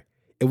dictionary.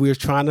 And we were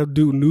trying to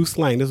do new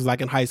slang. This was like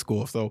in high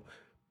school. So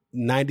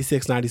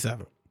 96,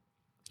 97.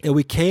 And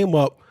we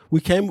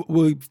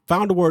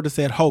found a word that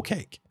said hoe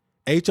cake.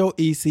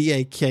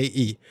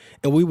 Hoecake.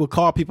 And we would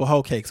call people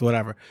hoe cakes,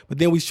 whatever. But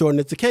then we shortened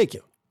it to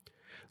caking.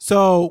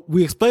 So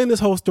we explained this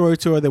whole story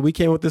to her that we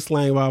came up with this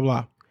slang, blah,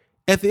 blah.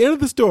 At the end of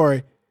the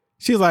story,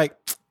 she's like,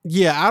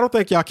 yeah, I don't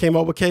think y'all came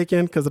up with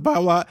caking because of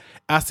blah, blah.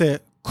 I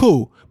said,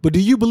 cool. But do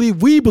you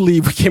believe we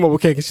came up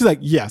with cake? And she's like,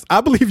 yes,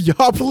 I believe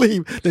y'all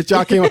believe that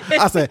y'all came up.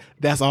 I said,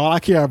 that's all I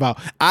care about.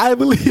 I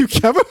believe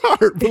Kevin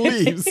Hart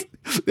believes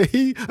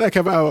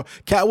that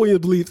Katt Williams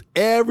believes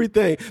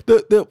everything.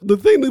 The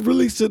thing that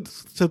really should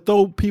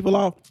throw people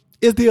off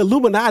is the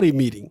Illuminati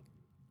meeting.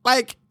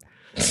 Like,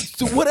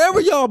 so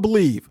whatever y'all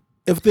believe,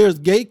 if there's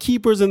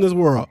gatekeepers in this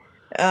world,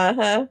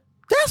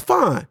 that's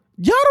fine.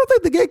 Y'all don't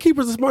think the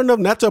gatekeepers are smart enough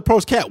not to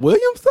approach Katt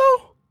Williams,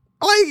 though?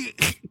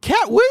 Like,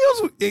 Katt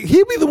Williams,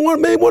 he'd be the one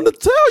may want to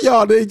tell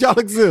y'all that y'all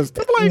exist.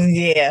 Like,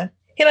 yeah.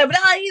 But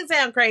he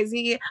sound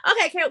crazy.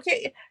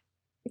 Okay,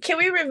 can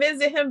we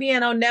revisit him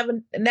being on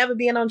never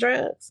being on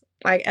drugs?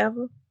 Like,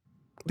 ever?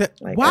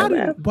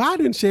 Why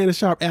didn't Shannon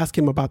Sharp ask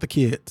him about the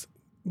kids?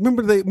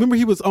 Remember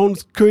he was on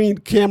screen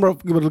camera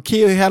with a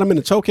kid who had him in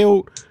the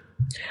chokehold?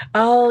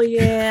 Oh,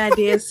 yeah, I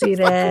did see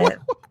that.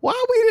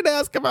 Why we didn't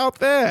ask about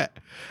that?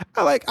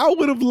 I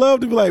would have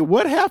loved to be like,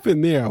 what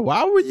happened there?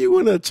 Why were you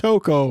in a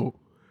chokehold?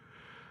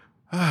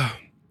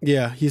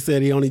 Yeah, he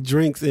said he only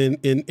drinks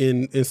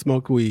and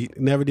smoke weed.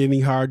 Never did any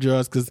hard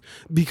drugs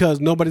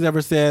because nobody's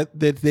ever said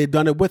that they've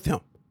done it with him.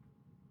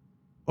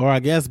 Or I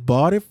guess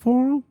bought it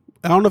for him.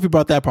 I don't know if he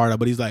brought that part up,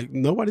 but he's like,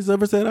 nobody's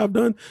ever said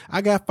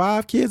I got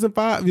 5 kids and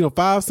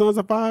 5 sons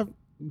and 5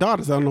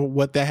 daughters. I don't know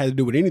what that had to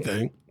do with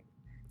anything.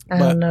 I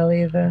don't know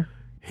either.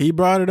 He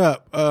brought it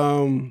up.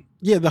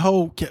 The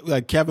whole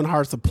Kevin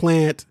Hart's a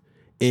plant,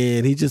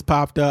 and he just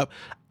popped up.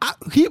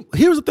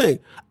 Here's the thing.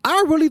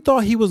 I really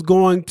thought he was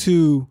going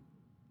to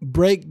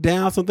break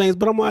down some things,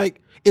 but I'm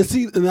like,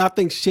 and I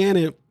think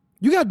Shannon,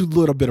 you got to do a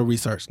little bit of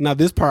research. Now,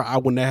 this part I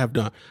would not have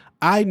done.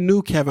 I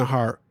knew Kevin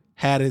Hart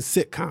had a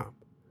sitcom,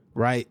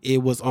 right?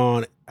 It was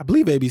on, I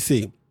believe,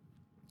 ABC.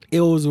 It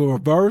was a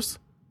reverse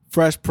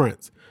Fresh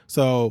Prince.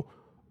 So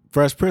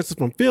Fresh Prince is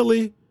from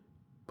Philly.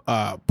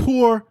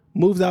 Poor,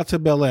 moves out to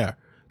Bel Air.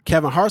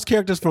 Kevin Hart's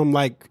character's from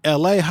like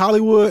LA,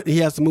 Hollywood. He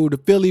has to move to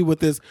Philly with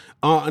his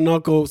aunt and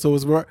uncle. So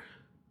it's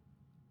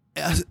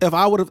if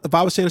I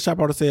was Shannon Sharp,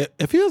 I would have said,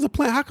 if he was a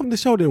plan, how come the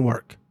show didn't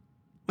work?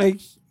 Like,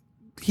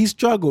 he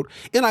struggled.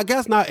 And I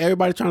guess not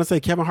everybody trying to say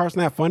Kevin Hart's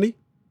not funny.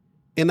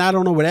 And I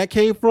don't know where that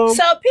came from.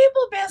 So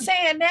people been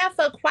saying that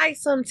for quite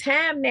some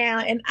time now.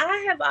 And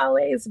I have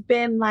always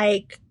been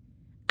like,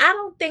 I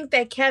don't think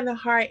that Kevin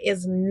Hart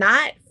is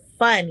not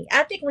funny.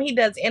 I think when he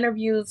does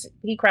interviews,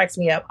 he cracks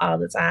me up all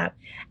the time.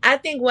 I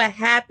think what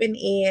happened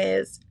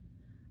is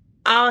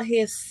all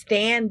his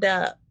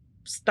stand-up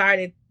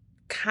started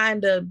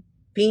kind of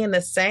being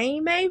the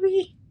same,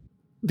 maybe.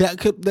 That's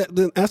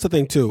the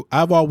thing too.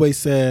 I've always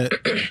said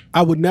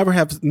I would never.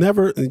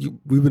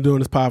 We've been doing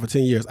this pod for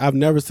 10 years. I've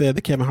never said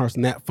that Kevin Hart's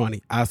not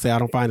funny. I say I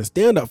don't find his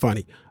stand-up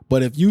funny.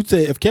 But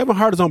if Kevin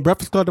Hart is on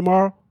Breakfast Club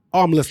tomorrow,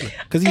 I'm listening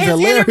because he's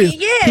hilarious.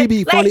 He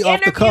be funny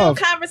off the cuff.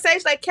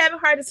 Conversation like Kevin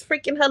Hart is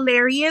freaking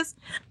hilarious.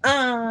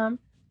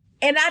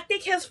 And I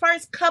think his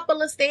first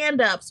couple of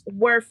stand-ups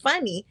were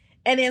funny.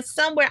 And then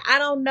somewhere, I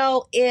don't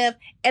know if,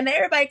 and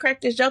everybody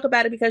cracked this joke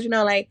about it because,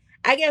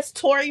 I guess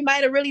Tory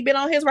might have really been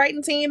on his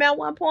writing team at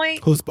one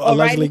point. Who's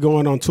allegedly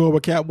going on tour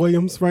with Katt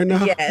Williams right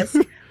now? Yes.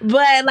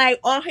 But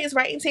on his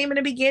writing team in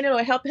the beginning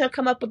or helping him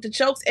come up with the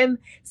jokes. And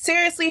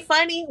Seriously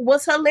Funny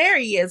was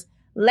hilarious.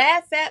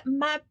 Laugh at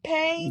My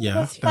Pain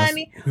was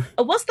funny.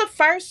 What's the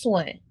first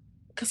one?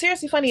 Because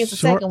Seriously Funny is the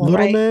second one,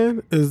 right? Short Little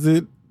Man? Is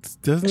it?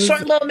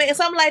 Short Little Man,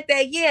 something like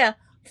that. Yeah.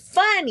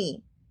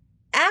 Funny.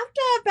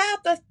 After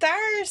about the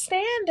third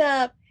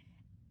stand-up,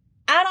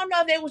 I don't know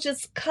if they was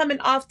just coming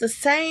off the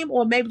same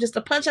or maybe just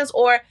the punchlines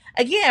or,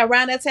 again,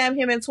 around that time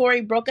him and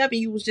Tory broke up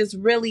and you was just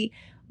really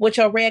with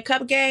your red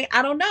cup gang.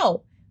 I don't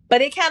know.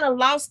 but it kind of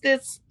lost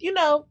its,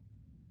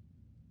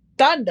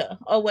 thunder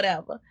or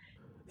whatever.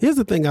 Here's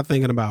the thing I'm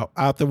thinking about.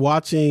 After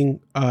watching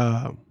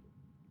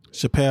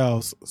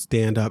Chappelle's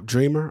stand-up,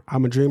 Dreamer,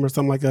 I'm a Dreamer,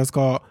 something like that it's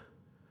called.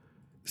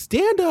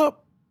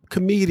 Stand-up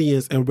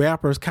comedians and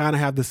rappers kind of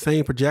have the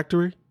same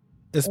trajectory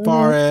as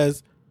far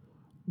as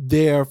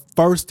their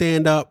first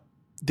stand-up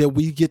that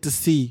we get to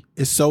see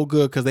is so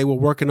good because they were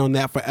working on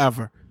that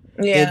forever.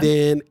 Yeah. And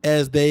then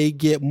as they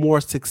get more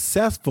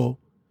successful,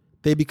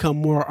 they become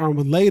more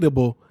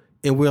unrelatable.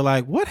 And we're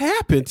like, what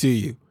happened to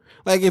you?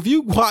 Like if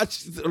you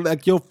watch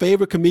like your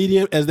favorite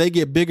comedian as they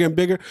get bigger and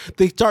bigger,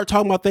 they start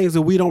talking about things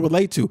that we don't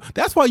relate to.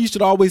 That's why you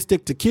should always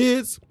stick to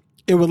kids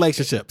and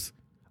relationships.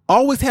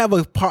 Always have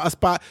a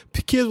spot,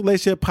 kids,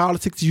 relationship,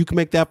 politics. You can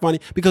make that funny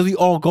because we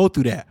all go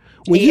through that.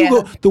 When you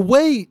go, the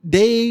way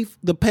Dave,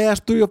 the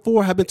past 3 or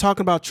 4 have been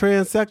talking about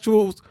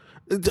transsexuals,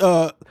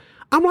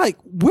 I'm like,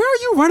 where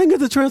are you running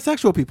into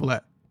transsexual people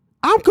at?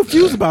 I'm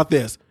confused about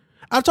this.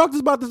 I've talked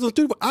about this on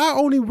studio. I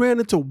only ran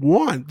into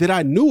one that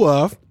I knew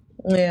of.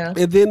 Yeah.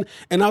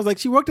 And I was like,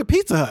 she worked at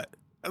Pizza Hut.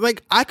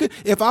 Like I could,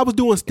 if I was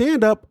doing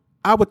stand up,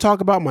 I would talk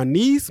about my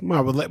niece,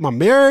 my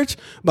marriage,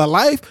 my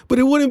life, but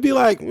it wouldn't be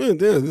like,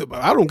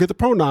 I don't get the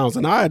pronouns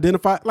and I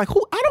identify like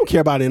who. I don't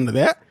care about any of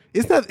that.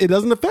 It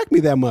doesn't affect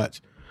me that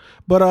much.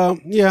 But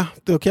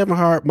the Kevin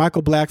Hart,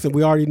 Michael Blackson,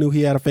 we already knew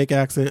he had a fake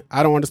accent.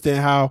 I don't understand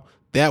how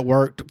that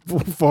worked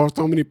for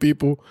so many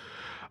people.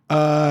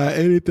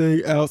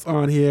 Anything else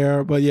on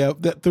here? But yeah,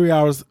 that 3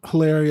 hours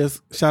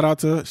hilarious. Shout out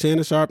to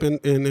Shannon Sharp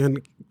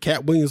and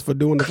Katt Williams for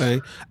doing the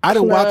thing. I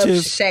didn't watch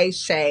his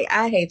Shay.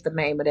 I hate the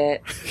name of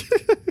that.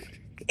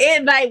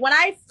 And like when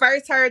I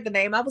first heard the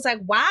name, I was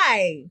like,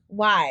 why?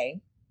 Why?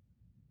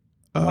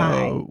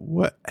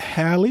 What?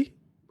 Hallie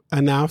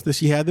announced that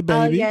she had the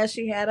baby. Oh yeah,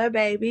 she had a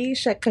baby.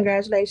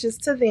 Congratulations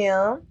to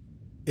them.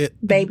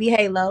 Baby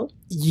Halo.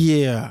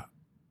 Yeah.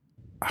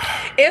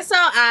 It's so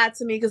odd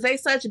to me because they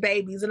such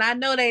babies, and I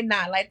know they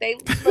not like they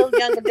little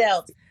young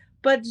adults,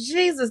 but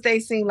Jesus, they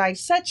seem like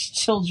such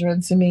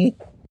children to me.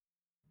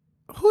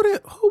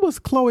 Who was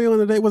Chloe on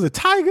the date? Was it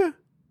Tyga?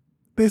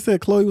 They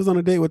said Chloe was on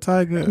a date with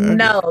Tyga.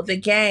 No, The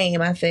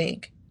Game. I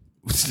think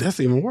that's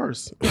even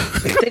worse. I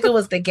think it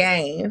was The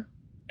Game.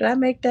 Did I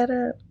make that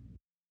up?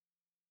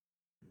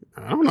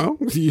 I don't know.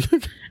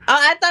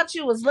 I thought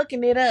you was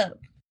looking it up.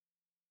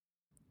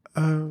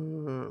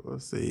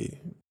 Let's see.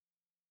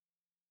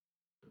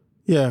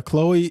 Yeah,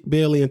 Chloe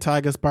Bailey and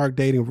Tyga sparked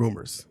dating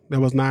rumors. That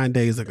was 9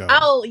 days ago.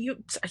 Oh, you're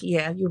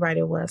right.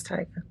 It was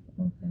Tyga.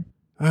 Okay.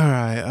 All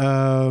right.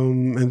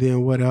 And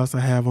then what else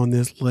I have on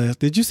this list?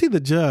 Did you see the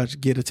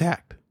judge get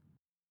attacked?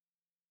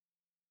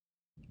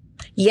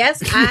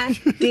 Yes, I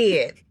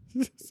did.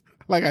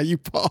 Like how you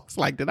paused.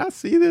 Like, did I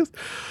see this?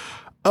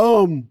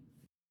 I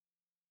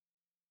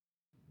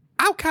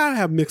kind of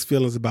have mixed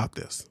feelings about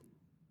this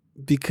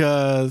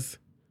because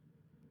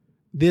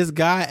this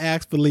guy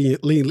asked for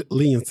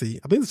leniency.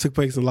 I think this took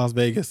place in Las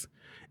Vegas.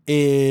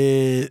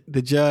 And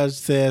the judge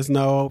says,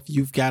 no,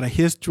 you've got a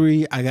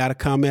history. I got to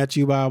come at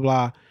you, blah,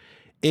 blah.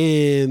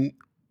 And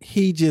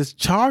he just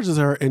charges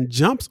her and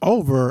jumps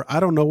over, I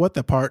don't know what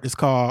the part is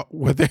called,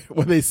 where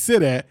they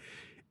sit at,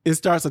 and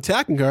starts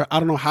attacking her. I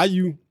don't know how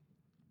you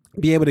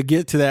be able to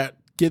get to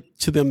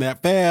them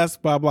that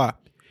fast, blah, blah.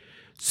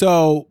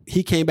 So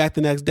he came back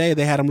the next day.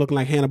 They had him looking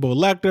like Hannibal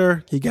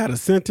Lecter. He got a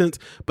sentence,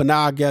 but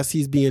now I guess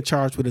he's being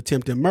charged with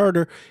attempted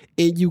murder.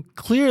 And you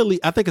clearly,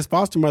 I think his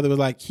foster mother was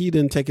like, he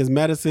didn't take his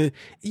medicine.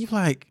 And you're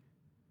like,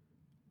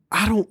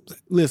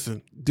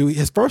 listen,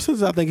 his first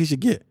sentence I think he should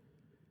get.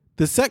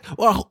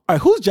 All right,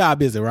 whose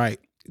job is it, right?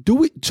 Do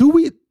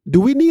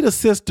we need a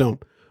system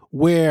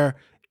where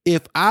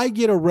if I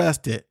get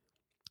arrested,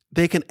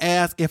 they can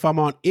ask if I'm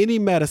on any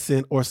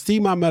medicine or see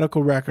my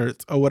medical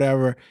records or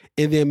whatever,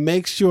 and then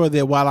make sure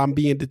that while I'm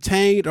being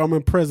detained or I'm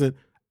in prison,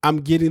 I'm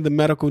getting the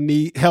medical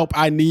help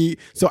I need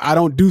so I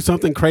don't do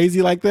something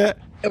crazy like that.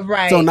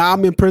 Right. So now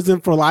I'm in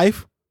prison for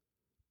life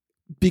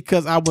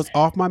because I was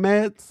off my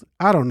meds.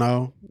 I don't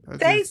know.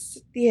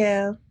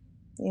 Yeah.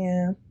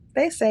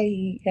 They say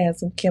he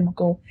has some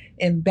chemical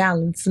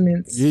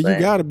imbalancements. Yeah, you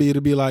gotta be to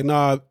be like,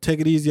 nah,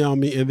 take it easy on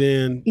me, and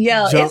then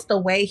it's the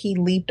way he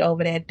leaped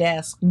over that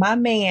desk. My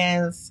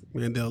man's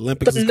and the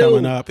Olympics is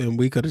coming up, and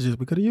we could have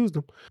used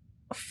them.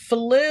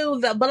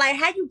 But like,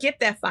 how you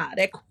get that far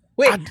that quick?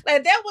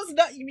 Like that was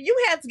you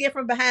had to get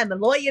from behind the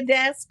lawyer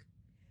desk.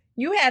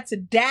 You had to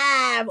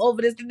dive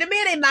over this. The man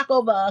didn't knock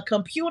over a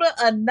computer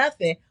or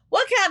nothing.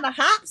 What kind of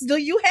hops do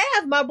you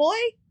have, my boy?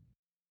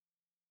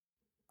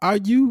 Are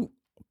you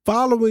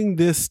following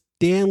this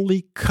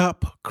Stanley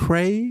Cup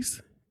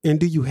craze? And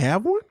do you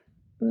have one?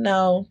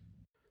 No.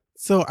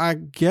 So I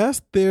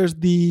guess there's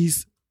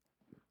these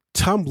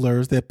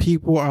tumblers that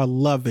people are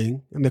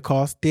loving, and they're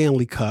called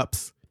Stanley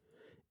Cups.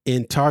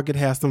 And Target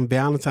has some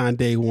Valentine's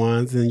Day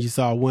ones, and you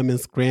saw women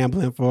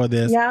scrambling for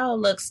this. Y'all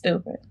look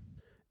stupid.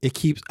 It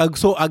keeps...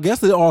 so I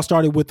guess it all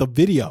started with a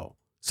video.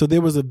 So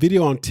there was a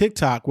video on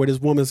TikTok where this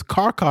woman's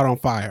car caught on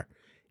fire.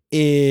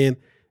 And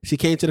she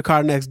came to the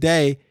car the next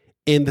day,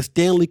 and the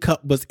Stanley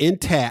Cup was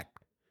intact.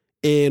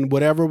 and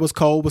whatever was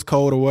cold,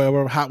 or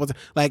whatever hot was,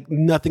 like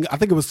nothing. I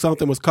think it was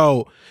something was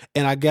cold.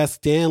 And I guess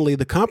Stanley,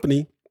 the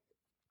company,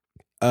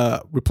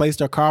 replaced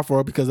their car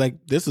for it because like,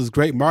 this is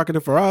great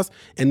marketing for us.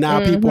 And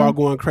now people are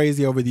going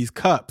crazy over these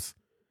cups.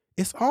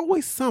 It's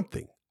always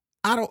something.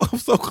 I'm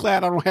so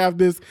glad I don't have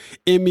this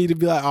in me to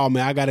be like, oh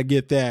man, I got to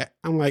get that.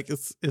 I'm like,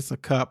 it's a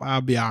cup.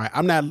 I'll be all right.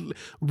 I'm not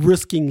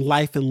risking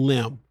life and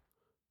limb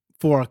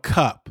for a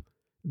cup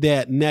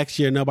that next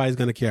year nobody's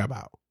going to care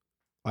about.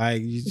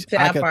 Like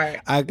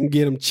I can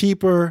get them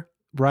cheaper,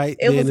 right?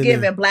 It was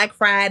giving Black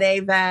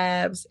Friday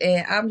vibes,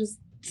 and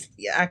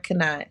I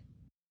cannot.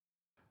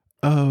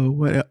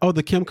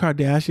 The Kim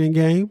Kardashian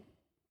game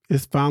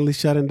is finally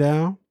shutting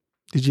down.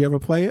 Did you ever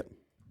play it?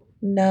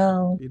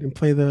 No. You didn't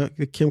play the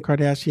Kim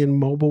Kardashian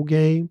mobile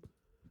game?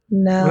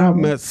 No. When I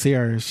met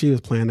Sarah, she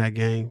was playing that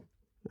game.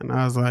 And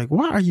I was like,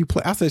 why are you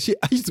playing? I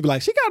used to be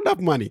like, she got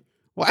enough money.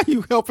 Why are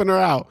you helping her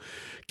out?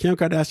 Kim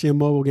Kardashian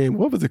mobile game.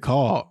 What was it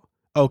called?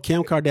 Oh,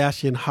 Kim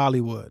Kardashian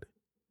Hollywood.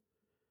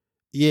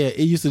 Yeah,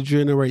 it used to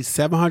generate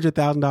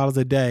 $700,000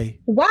 a day.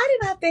 Why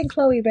did I think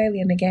Chloe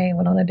Bailey and the game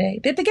went on a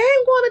date? Did the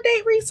game go on a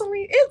date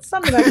recently? It's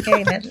something about the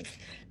game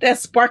that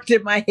sparked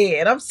in my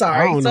head. I'm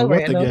sorry. I don't know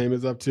what the game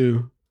is up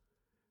to.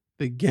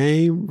 The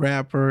game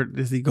rapper,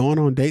 is he going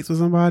on dates with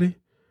somebody?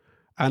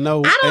 I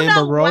know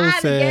Amber Rose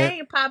said. The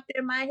game popped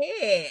in my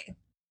head.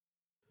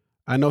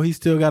 I know he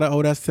still got to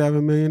owe that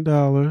 $7 million.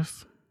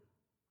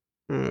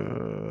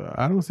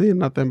 I don't see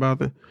nothing about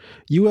that.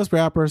 U.S.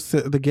 rapper,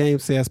 the game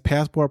says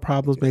passport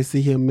problems may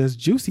see him miss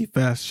Juicy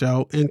Fest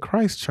show in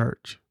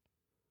Christchurch.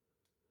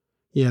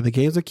 Yeah, the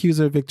game's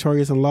accuser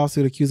victorious in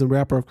lawsuit accusing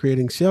rapper of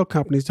creating shell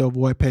companies to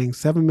avoid paying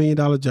 $7 million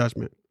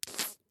judgment.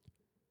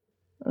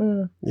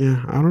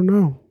 Yeah, I don't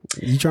know.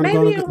 You trying to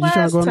go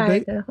on a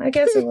date? I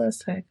guess it was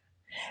Tiger.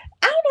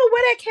 I don't know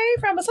where that came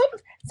from, but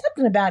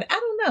something about it. I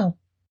don't know.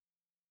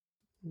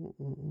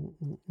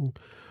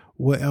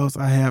 What else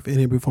I have in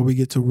here before we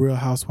get to Real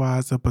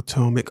Housewives of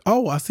Potomac?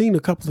 Oh, I seen a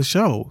couple of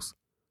shows.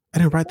 I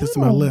didn't write this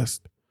in my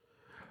list.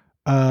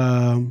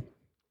 I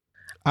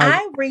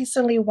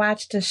recently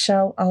watched a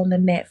show on the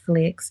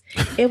Netflix.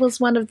 It was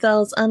one of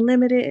those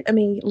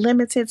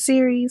limited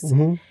series.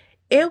 Mm-hmm.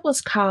 It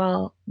was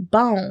called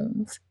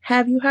Bones.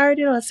 Have you heard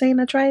it or seen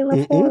a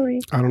trailer for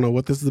it? I don't know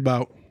what this is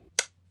about.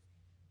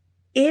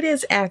 It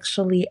is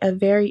actually a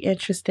very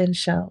interesting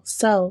show.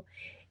 So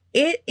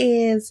it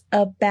is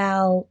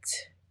about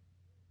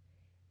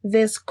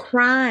this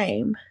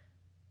crime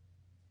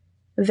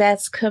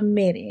that's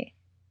committed.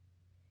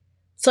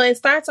 So it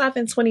starts off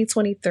in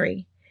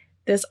 2023.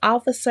 This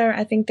officer,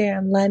 I think they're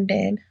in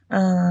London,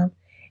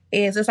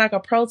 it's like a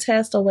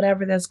protest or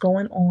whatever that's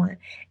going on.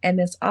 And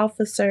this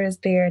officer is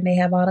there and they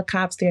have all the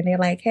cops there and they're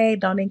like, hey,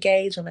 don't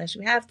engage unless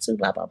you have to,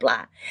 blah, blah,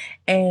 blah.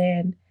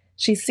 And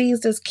she sees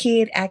this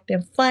kid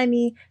acting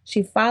funny.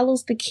 She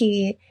follows the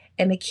kid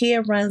and the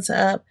kid runs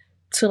up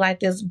to like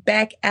this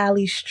back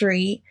alley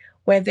street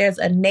where there's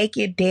a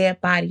naked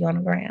dead body on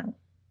the ground.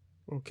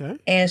 Okay.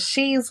 And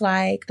she's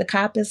like, the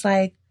cop is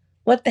like,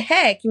 what the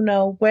heck?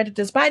 Where did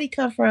this body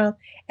come from?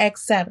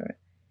 Etc.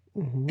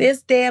 Mm-hmm.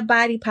 This dead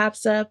body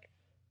pops up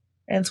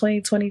in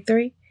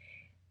 2023.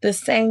 The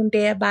same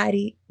dead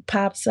body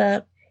pops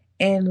up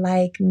in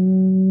like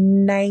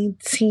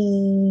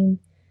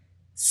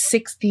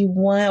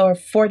 1961 or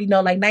 40, no,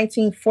 like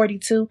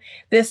 1942.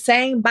 The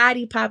same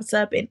body pops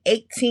up in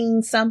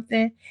 18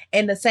 something,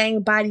 and the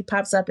same body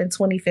pops up in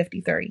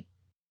 2053.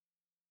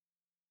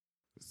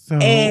 So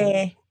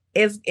and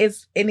it's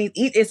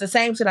the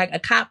same. So like a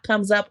cop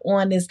comes up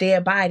on this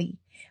dead body,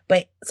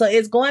 but so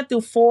it's going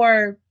through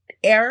 4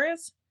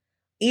 eras.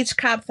 Each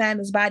cop finds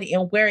his body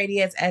and where it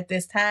is at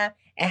this time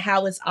and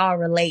how it's all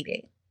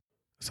related.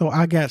 So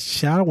I got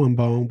Shadow and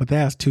Bone, but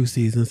that's 2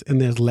 seasons, and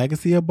there's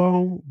Legacy of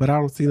Bone, but I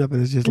don't see nothing.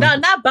 It's just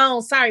not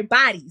Bone. Sorry,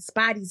 Bodies.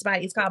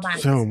 It's called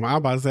Bodies. So I'm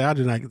about to say I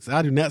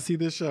do not see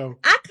this show.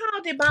 I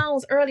called it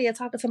Bones earlier,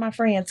 talking to my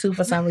friend too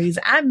for some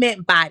reason. I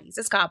meant Bodies.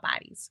 It's called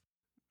Bodies.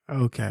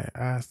 Okay.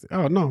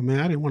 Oh no, man!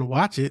 I didn't want to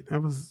watch it. I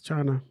was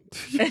trying to.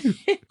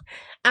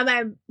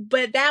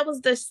 But that was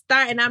the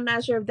start, and I'm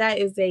not sure if that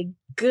is a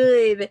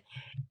good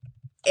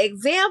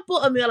example.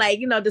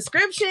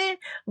 Description,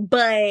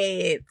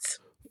 but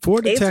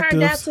 4 detectives. It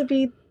turned out to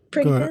be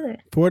pretty good.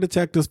 4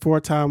 detectives,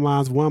 4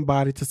 timelines, 1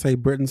 body to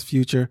save Britain's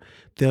future.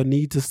 They'll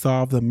need to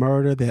solve the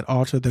murder that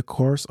altered the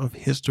course of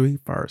history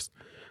first.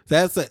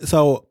 That's a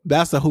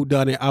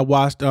whodunit. I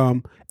watched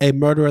A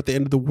Murder at the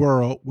End of the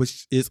World,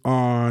 which is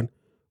on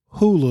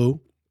Hulu,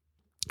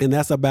 and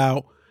that's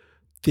about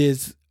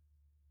this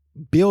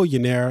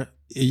billionaire.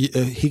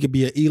 He could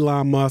be an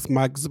Elon Musk,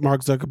 Mark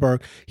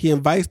Zuckerberg. He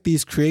invites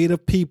these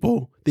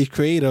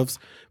creatives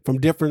from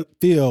different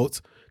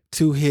fields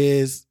to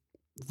his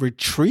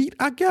retreat,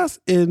 I guess,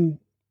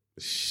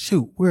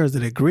 where is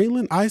it? At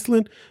Greenland,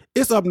 Iceland?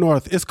 It's up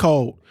north. It's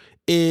cold.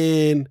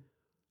 And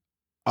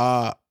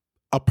a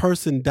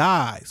person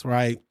dies,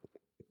 right?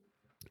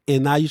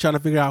 And now you're trying to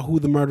figure out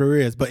who the murderer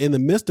is. But in the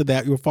midst of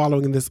that, you're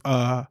following this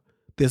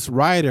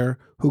writer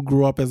who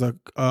grew up as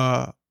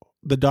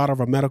the daughter of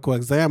a medical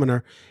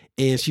examiner,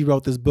 and she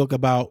wrote this book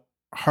about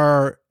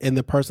her and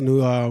the person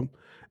who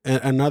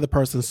another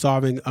person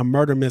solving a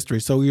murder mystery.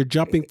 So you're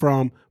jumping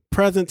from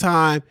present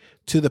time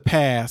to the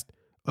past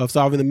of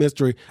solving the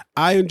mystery.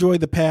 I enjoyed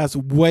the past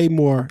way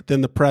more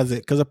than the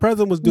present because the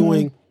present was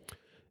doing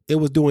it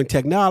was doing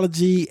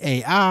technology,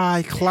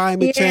 AI,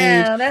 climate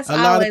change, that's a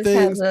lot of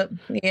things.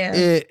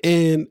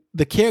 And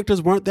the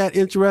characters weren't that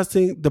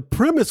interesting. The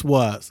premise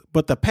was,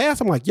 but the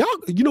past, I'm like, y'all,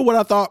 you know what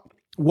I thought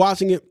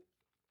watching it?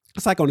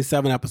 It's like only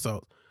 7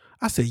 episodes.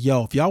 I said,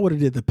 yo, if y'all would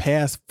have did the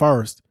past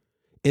first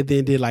and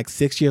then did like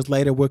 6 years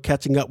later, we're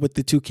catching up with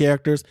the 2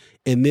 characters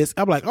in this.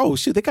 I'm like, oh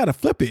shit, they gotta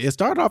flip it. It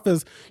started off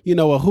as, a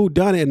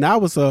whodunit, and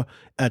now it's a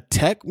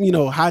tech,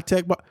 high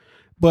tech,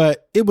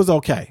 but it was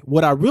okay.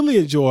 What I really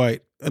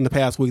enjoyed in the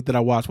past week that I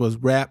watched was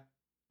Rap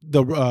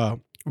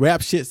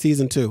Shit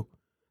Season 2.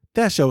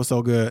 That show was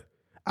so good.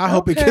 I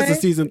hope it gets to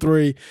Season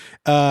 3.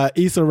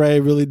 Issa Rae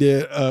really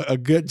did a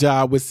good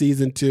job with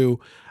Season 2.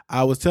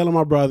 I was telling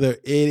my brother,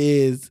 it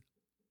is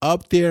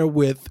up there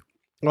with,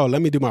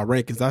 let me do my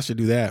rankings. I should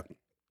do that.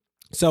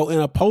 So in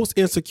a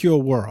post-Insecure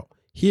world,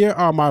 here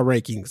are my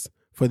rankings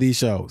for these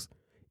shows.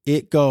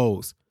 It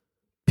goes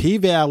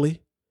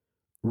P-Valley,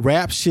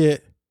 Rap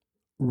Shit,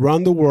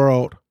 Run the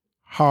World,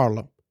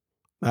 Harlem.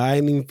 I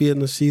ain't even feeling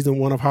the season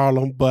 1 of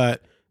Harlem,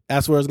 but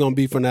that's where it's going to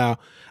be for now.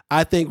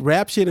 I think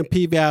Rap Shit and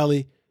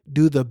P-Valley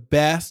do the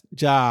best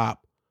job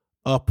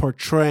of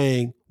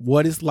portraying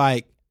what it's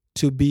like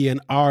to be an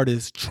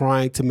artist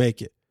trying to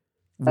make it.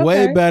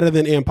 Way better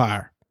than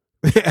Empire.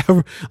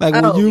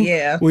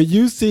 When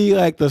you see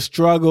like the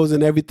struggles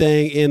and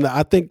everything, and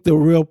I think the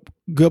real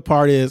good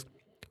part is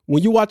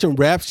when you're watching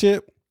Rap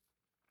Shit,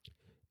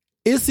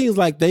 it seems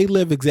like they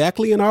live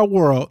exactly in our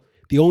world.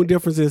 The only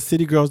difference is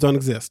city girls don't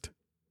exist.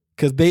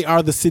 Because they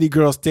are the city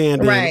girl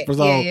stand-in. Right.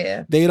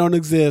 They don't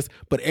exist,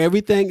 but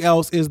everything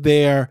else is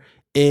there,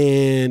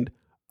 and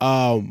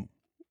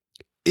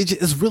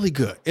it's really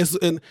good.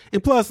 And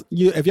plus,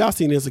 if y'all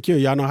seen Insecure,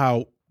 y'all know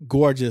how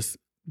gorgeous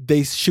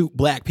they shoot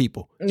black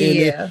people.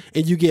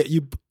 And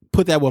you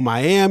put that with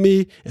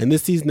Miami, and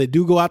this season they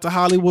do go out to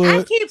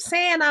Hollywood. I keep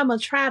saying I'm gonna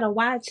try to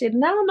watch it,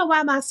 and I don't know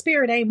why my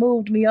spirit ain't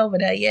moved me over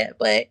there yet,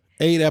 but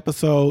 8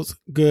 episodes,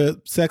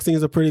 good. Sex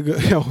scenes are pretty good.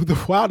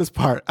 The wildest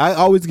part, I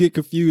always get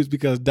confused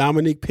because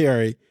Dominique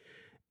Perry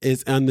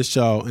is on the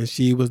show, and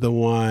she was the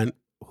one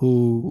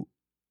who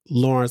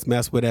Lawrence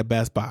messed with at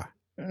Best Buy.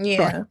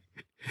 Yeah.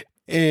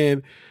 Right?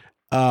 And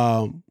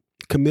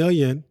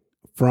Chameleon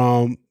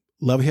from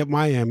Love and Hip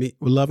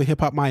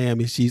Hop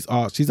Miami, she's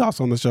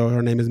also on the show.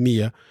 Her name is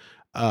Mia.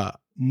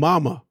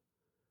 Mama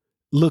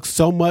looks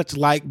so much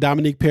like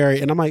Dominique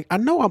Perry, and I'm like, I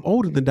know I'm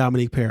older than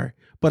Dominique Perry,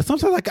 but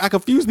sometimes I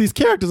confuse these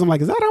characters. I'm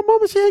like, is that our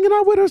mama? She hanging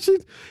out with her?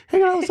 She's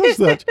hanging out with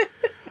such.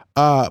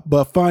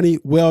 But funny,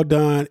 well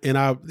done, and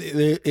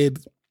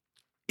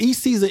each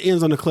season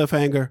ends on a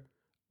cliffhanger,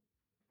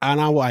 and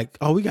I'm like,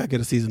 oh, we gotta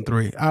get a season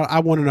 3.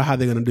 I want to know how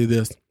they're gonna do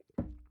this.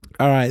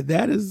 All right,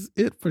 that is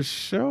it for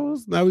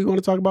shows. Now we want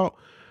to talk about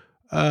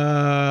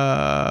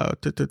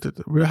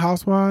Real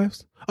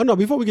Housewives. Oh no,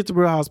 before we get to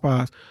Real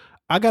Housewives,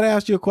 I gotta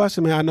ask you a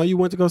question, man. I know you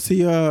went to go see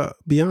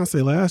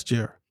Beyonce last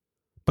year,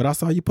 but I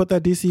saw you put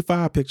that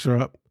DC5 picture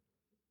up.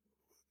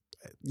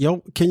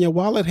 Can your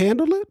wallet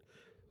handle it?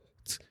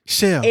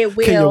 Shell, it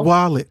will. Can your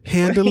wallet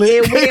handle it?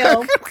 It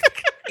will.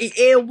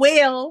 It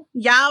will.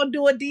 Y'all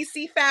do a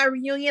DC5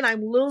 reunion.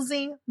 I'm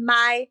losing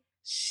my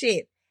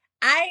shit.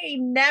 I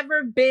ain't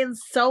never been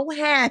so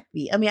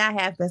happy. I mean, I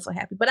have been so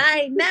happy, but I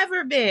ain't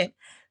never been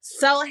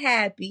so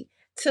happy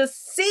to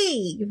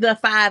see the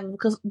 5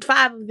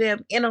 of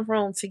them in a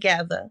room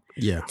together.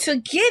 Yeah. To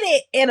get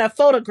it in a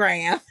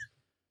photograph.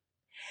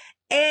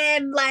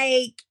 And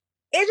like,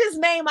 it just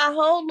made my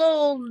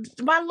little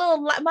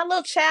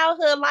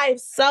childhood life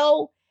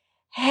so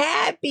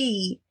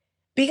happy.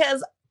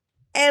 Because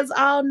as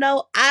all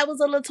know, I was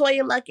a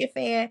LaToya Luckett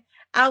fan.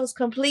 I was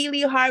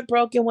completely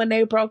heartbroken when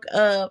they broke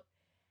up.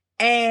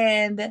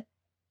 And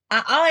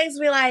I always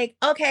be like,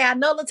 okay, I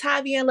know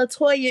Latavia and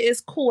LaToya is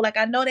cool. Like,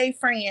 I know they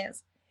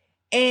friends.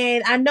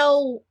 And I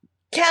know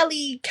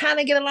Kelly kind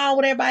of get along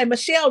with everybody.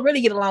 Michelle really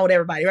get along with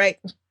everybody, right?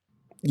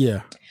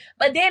 Yeah.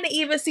 But then to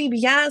even see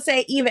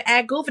Beyonce even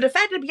act goofy, the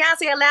fact that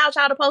Beyonce allowed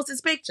y'all to post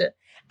this picture.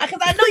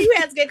 Because I know you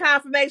had to get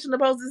confirmation to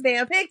post this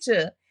damn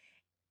picture.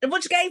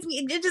 Which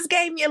just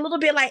gave me a little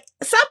bit like,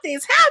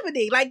 something's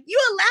happening. Like, you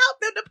allowed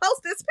them to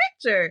post this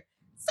picture.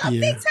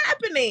 Something's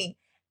happening.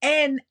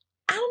 And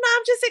I don't know,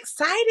 I'm just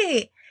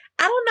excited.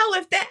 I don't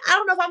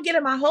know if I'm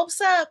getting my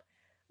hopes up,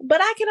 but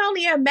I can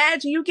only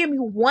imagine you give me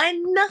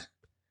one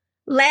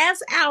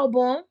last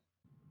album.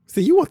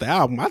 See, you want the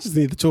album. I just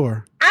need the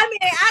tour. I mean,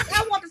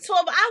 I want the tour,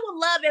 but I would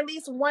love at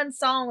least one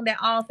song that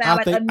all 5,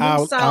 like a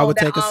new song I would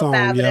that take all a song,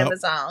 5 of them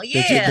is on.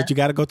 Yeah. That you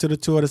got to go to the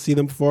tour to see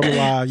them perform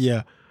live.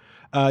 Yeah.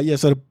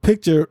 So the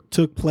picture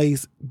took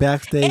place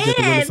backstage at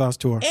the Renaissance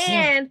tour.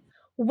 And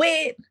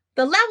with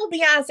the level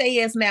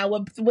Beyonce is now,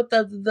 with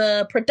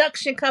the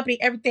production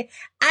company, everything,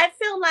 I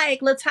feel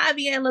like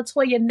Latavia and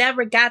LaToya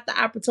never got the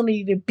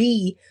opportunity to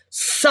be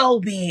so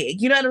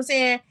big. You know what I'm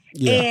saying?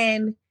 Yeah.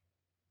 And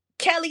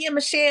Kelly and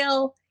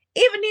Michelle,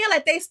 even then,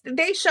 like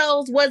they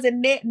shows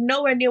wasn't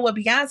nowhere near what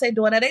Beyonce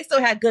doing. Now they still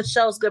had good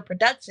shows, good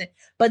production,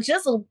 but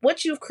just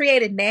what you've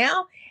created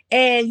now,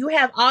 and you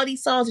have all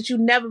these songs that you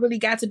never really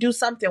got to do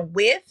something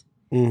with,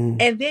 and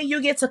then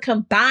you get to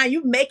combine.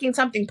 You making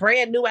something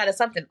brand new out of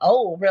something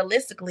old,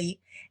 realistically,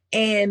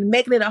 and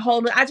making it a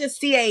whole. I just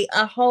see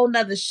a whole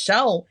nother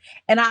show,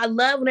 and I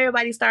love when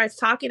everybody starts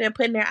talking and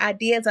putting their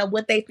ideas on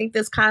what they think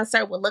this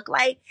concert would look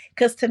like.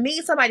 Because to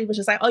me, somebody was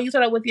just like, "Oh, you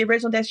started with the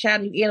original Destiny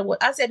Child, and you ended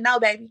with." I said, "No,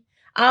 baby."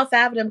 All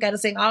 5 of them got to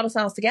sing all the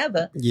songs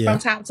together from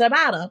top to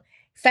bottom.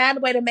 Find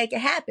a way to make it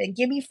happen.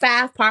 Give me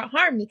 5-part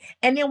harmony.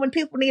 And then when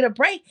people need a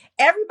break,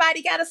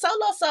 everybody got a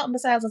solo song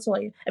besides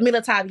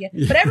Latavia.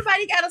 But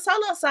everybody got a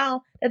solo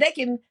song that they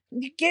can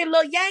get a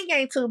little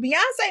yang to.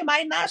 Beyonce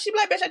might not. She be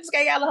like, bitch, I just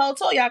gave y'all the whole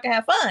tour. Y'all can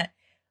have fun.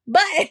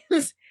 But,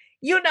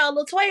 you know,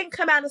 Latoya can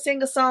come out and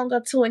sing a song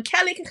or two. And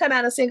Kelly can come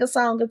out and sing a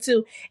song or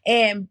two.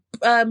 And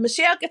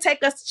Michelle can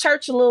take us to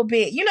church a little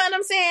bit. You know what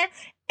I'm saying?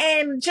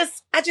 And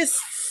I just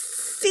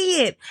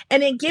see it,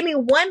 and then give me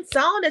one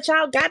song that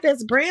y'all got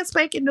that's brand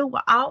spanking new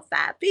with all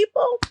 5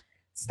 people.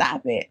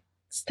 Stop it.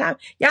 Stop.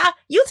 Y'all,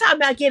 you talking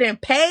about getting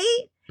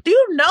paid? Do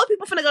you know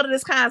people finna go to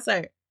this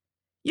concert?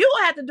 You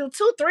gonna have to do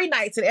 2-3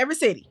 nights in every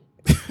city.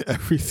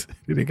 Every city,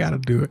 they gotta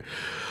do it.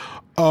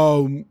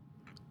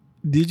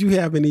 Did you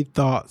have any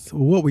thoughts?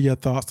 What were your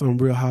thoughts on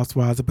Real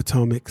Housewives of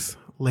Potomac's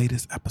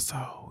latest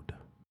episode?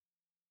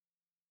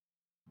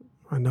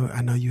 I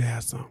know you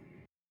had some.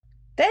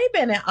 They've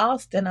been in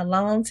Austin a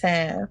long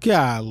time.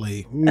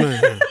 Golly,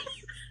 man.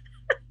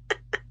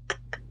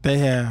 They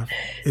have.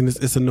 And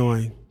it's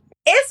annoying.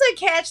 It's a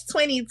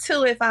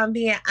catch-22 if I'm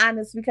being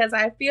honest, because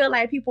I feel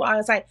like people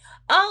are like,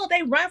 oh,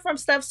 they run from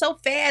stuff so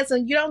fast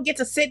and you don't get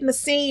to sit in the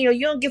scene or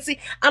you don't get to see.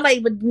 I'm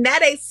like, but now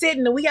they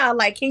sitting and we all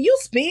like, can you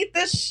speed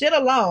this shit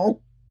along?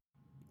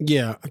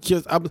 Yeah,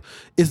 because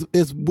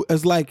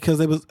it's like,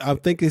 because I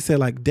think they said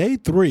like day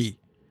 3.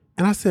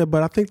 And I said,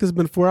 but I think there's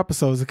been 4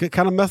 episodes. It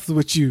kind of messes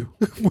with you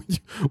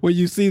when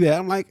you see that.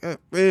 I'm like,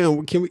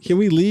 man, can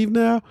we leave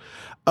now?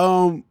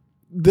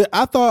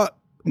 I thought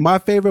my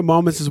favorite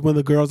moments is when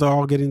the girls are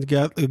all getting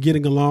together,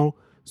 getting along.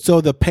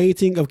 So the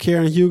painting of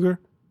Karen Huger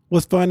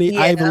was funny.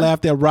 Yeah. I even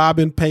laughed at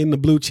Robin painting the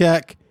blue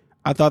check.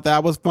 I thought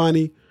that was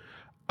funny.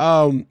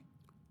 I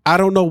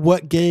don't know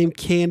what game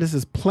Candace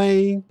is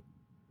playing,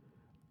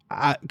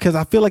 because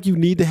I feel like you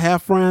need to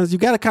have friends. You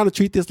got to kind of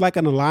treat this like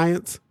an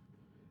alliance.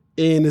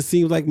 And it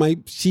seems like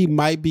she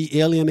might be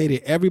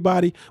alienated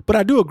everybody. But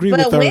I do agree with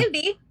her. But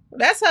Wendy,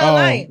 that's her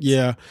alliance.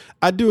 Yeah.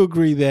 I do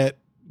agree that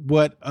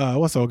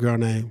what's her girl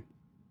name?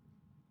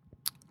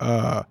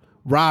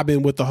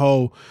 Robin with the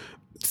whole,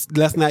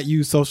 let's not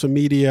use social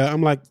media.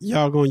 I'm like,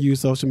 y'all going to use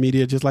social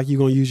media just like you're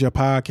going to use your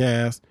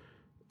podcast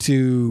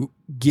to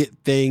get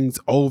things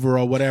over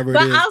or whatever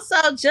it is. But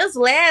also, just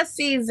last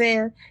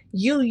season,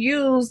 you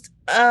used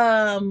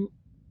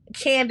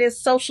Candace's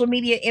social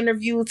media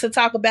interview to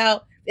talk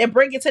about and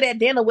bring it to that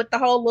dinner with the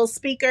whole little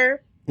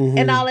speaker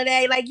and all of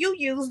that. Like, you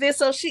use this,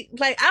 so she,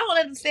 like, I don't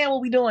understand what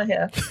we doing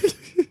here.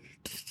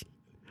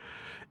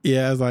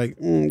 Yeah, it's like,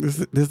 this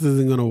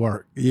isn't going to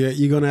work. Yeah,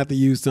 you're going to have to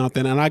use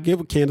something. And I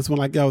give Candace one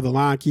like, yo, the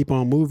line keep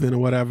on moving or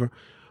whatever.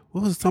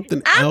 What was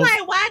something I'm else?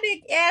 like, why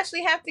did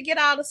Ashley have to get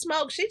all the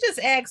smoke? She just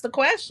asked the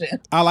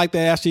question. I like that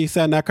Ashley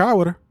sat in that car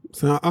with her.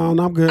 So, I'm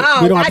good. Oh,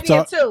 we don't have I to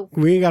talk. did too.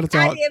 We ain't got to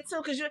talk. I did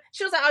too, because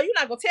she was like, oh, you're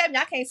not going to tell me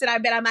I can't sit. I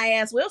bet my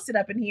ass will sit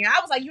up in here. I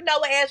was like, you know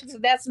what, Ashley?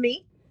 That's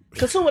me.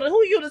 Because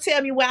who you to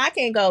tell me where I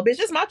can't go? Bitch,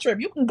 it's my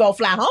trip. You can go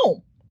fly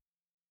home.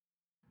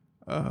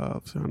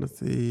 I'm trying to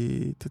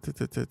see.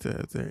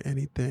 Is there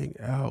anything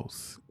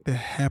else that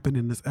happened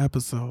in this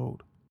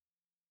episode?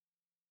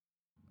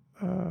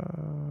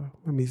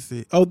 Let me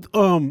see. Oh,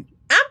 I'm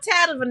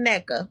tired of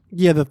Vaneka.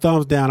 Yeah, the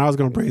thumbs down. I was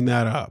going to bring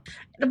that up.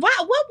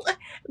 What?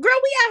 Girl,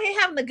 we out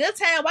here having a good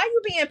time. Why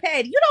you being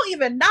petty? You don't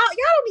even know.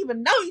 Y'all don't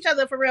even know each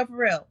other for real, for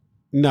real.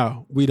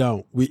 No, we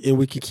don't. We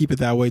can keep it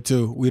that way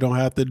too. We don't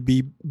have to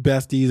be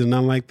besties and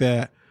nothing like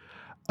that.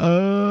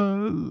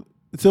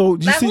 So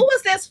who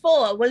was this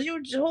for? Was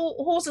you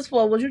who was this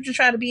for? Was you just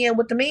trying to be in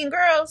with the mean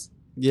girls?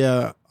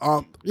 Yeah.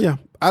 Yeah.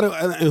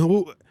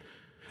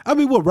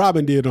 What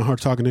Robin did on her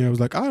talking to her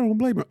was like, I don't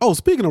blame her. Oh,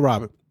 speaking of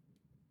Robin,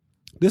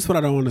 this is what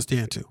I don't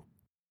understand too.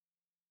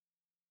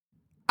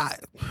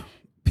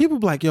 People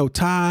be like, yo,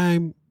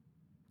 time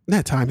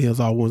heals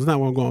all wounds. It's not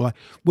what I'm going like.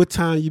 With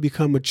time, you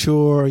become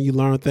mature and you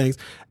learn things.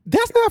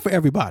 That's not for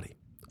everybody.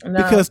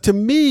 No. Because to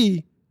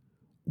me,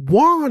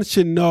 Juan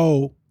should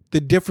know the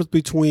difference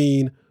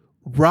between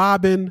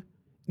Robin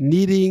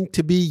needing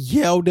to be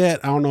yelled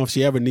at. I don't know if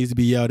she ever needs to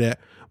be yelled at,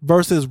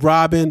 versus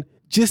Robin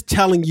just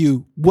telling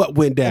you what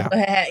went down.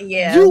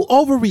 Yeah. You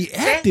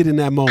overreacted in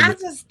that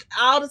moment.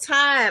 All the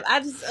time.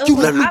 You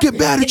let me get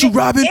mad at you,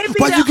 Robin.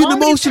 Why you getting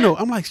emotional?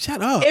 I'm like,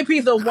 shut up. It'd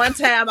be the one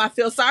time I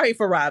feel sorry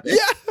for Robin.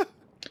 Yeah.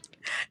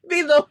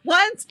 Be the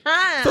one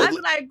time. I'd be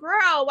like,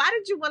 girl, why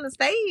did you want to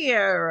stay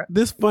here?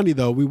 This funny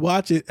though. We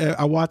watch it.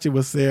 I watch it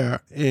with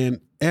Sarah,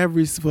 and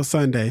every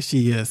Sunday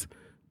she is,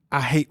 I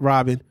hate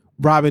Robin.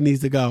 Robin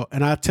needs to go.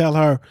 And I tell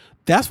her,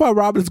 that's why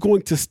Robin's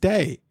going to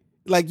stay.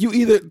 Like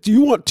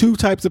you want two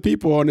types of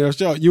people on their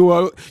show. You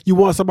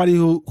want somebody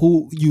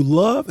who you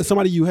love and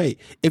somebody you hate.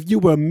 If you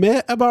were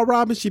mad about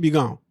Robin, she'd be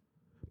gone.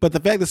 But the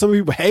fact that some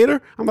people hate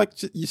her, I'm like,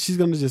 she's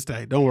gonna just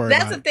stay. Don't worry.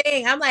 That's the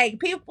thing. I'm like,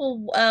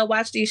 people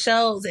watch these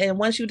shows, and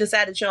once you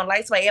decide that you don't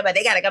like somebody, everybody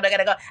they gotta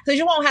go, because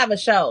you won't have a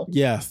show.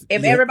 Yes.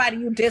 If everybody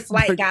you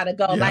dislike gotta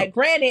go. Yeah. Like,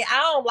 granted,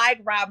 I don't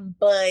like Robin,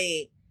 but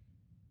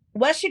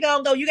what's she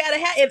gonna go? You gotta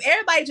have. If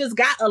everybody just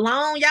got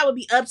along, y'all would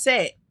be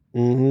upset.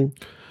 Mm-hmm.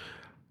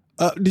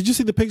 Did you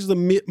see the pictures of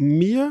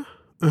Mia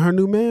and her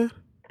new man?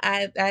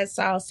 I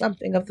saw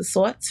something of the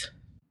sort.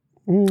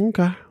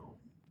 Okay.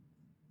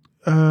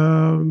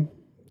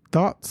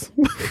 Thoughts?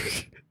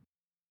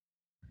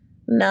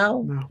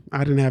 No,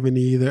 I didn't have any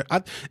either.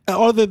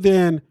 Other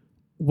than,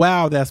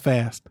 wow, that's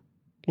fast.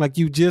 Like,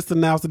 you just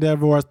announced the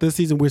divorce. This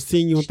season, we're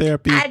seeing you in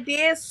therapy. I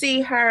did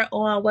see her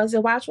on, was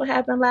it Watch What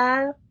Happened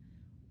Live?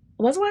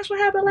 Was it Watch What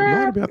Happened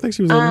Live? I think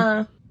she was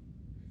on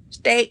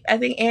I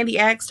think Andy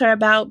asked her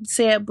about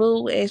said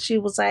boo, and she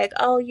was like,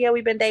 oh, yeah,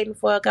 we've been dating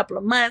for a couple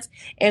of months,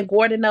 and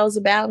Gordon knows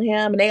about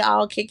him, and they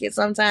all kick it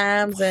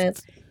sometimes. And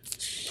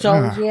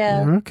so,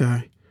 yeah.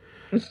 Okay.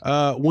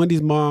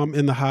 Wendy's mom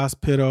in the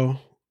hospital.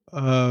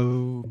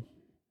 I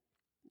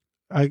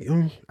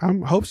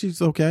hope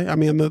she's okay. I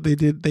mean, I know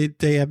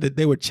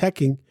they were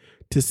checking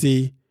to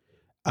see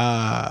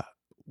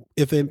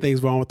if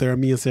anything's wrong with her.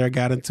 Me and Sarah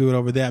got into it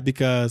over that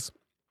because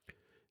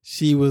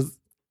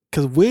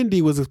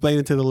Wendy was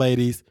explaining to the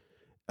ladies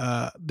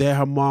that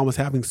her mom was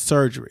having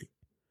surgery,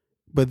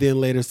 but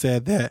then later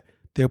said that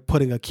they're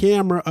putting a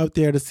camera up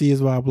there to see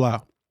blah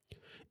blah.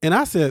 And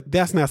I said,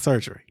 that's not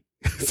surgery.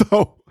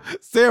 So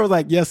Sarah was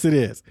like, yes, it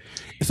is.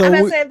 So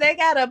I said they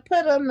gotta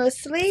put them to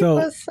sleep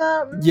or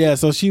something. Yeah,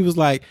 so she was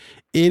like,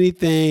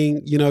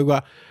 anything, you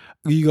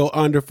go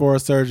under for a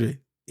surgery.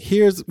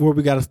 Here's where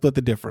we got to split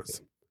the difference.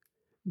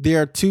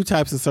 There are two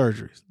types of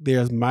surgeries.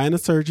 There's minor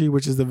surgery,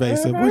 which is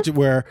invasive,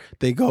 where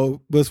they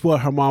go, was what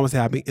her mom was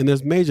having, and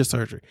there's major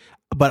surgery.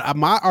 But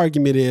my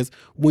argument is,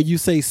 when you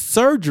say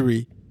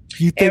surgery,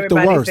 you think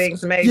everybody the worst.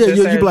 Thinks major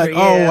surgery, you'd be like,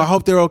 oh, I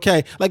hope they're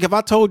okay. Like, if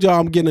I told y'all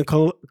I'm getting a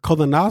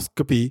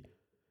colonoscopy,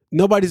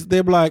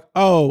 they'd be like,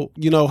 oh,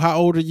 how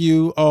old are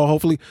you? Oh,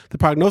 hopefully the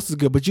prognosis is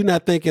good. But you're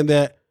not thinking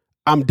that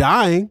I'm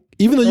dying,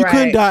 even though you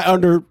couldn't die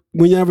under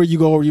whenever you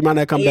go over, you might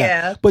not come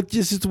back. But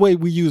just the way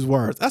we use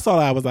words. That's all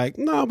I was like,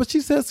 no, but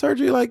she said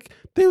surgery like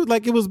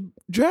it was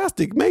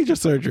drastic, major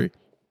surgery.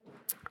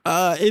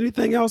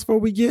 Anything else before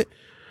we get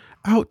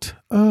out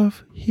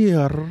of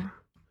here?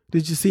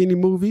 Did you see any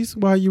movies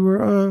while you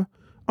were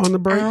on the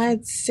break? I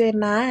did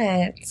not.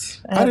 I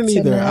didn't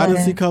either. I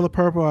didn't see Color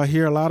Purple. I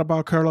hear a lot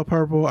about Color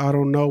Purple. I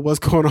don't know what's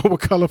going on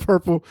with Color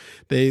Purple.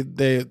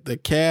 The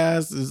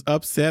cast is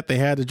upset. They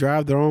had to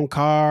drive their own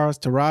cars.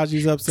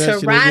 Taraji's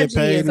upset.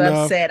 Taraji is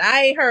upset.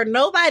 I ain't heard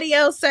nobody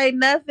else say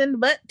nothing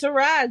but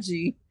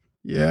Taraji.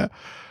 Yeah.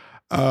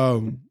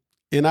 And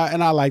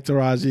I like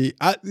Taraji.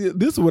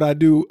 This is what I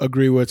do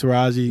agree with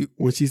Taraji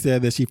when she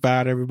said that she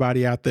fired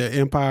everybody out the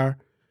Empire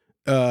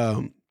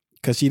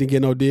because she didn't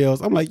get no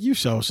deals. I'm like, you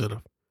sure should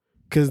have.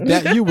 Because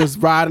that you was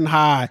riding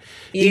high.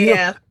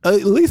 Yeah.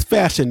 At least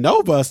Fashion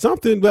Nova or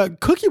something, but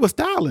Cookie was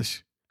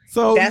stylish.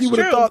 So you would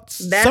have thought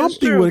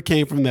something would have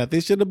came from that. They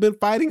should have been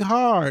fighting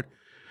hard.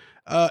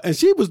 And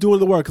she was doing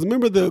the work. Because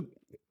remember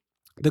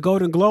the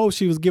Golden Globe,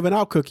 she was giving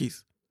out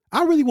cookies.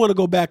 I really want to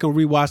go back and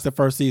rewatch the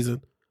first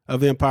season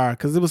of Empire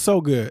because it was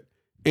so good.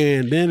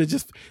 And then it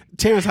just,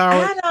 Terrence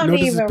Howard. I don't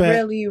even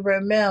really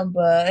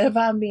remember, if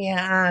I'm being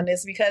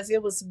honest, because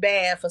it was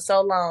bad for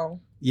so long.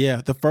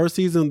 Yeah, the first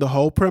season, the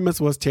whole premise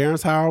was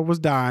Terrence Howard was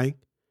dying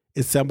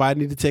and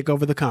somebody needed to take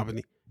over the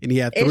company. And he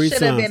had 3 sons. It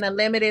should have been a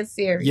limited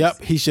series.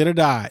 Yep, he should have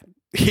died.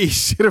 He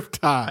should have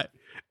died.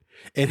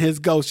 And his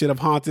ghost should have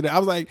haunted it. I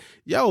was like,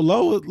 yo,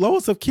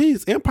 Lois of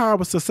Keys, Empire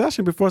was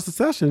Succession before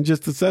Succession.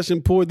 Just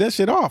Succession pulled that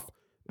shit off.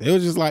 It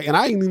was just like, and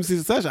I didn't even see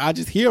Succession. I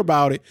just hear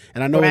about it.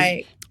 And I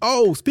know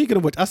oh, speaking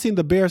of which, I seen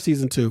The Bear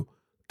season 2.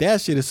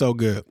 That shit is so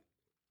good.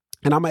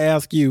 And I'm going to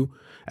ask you,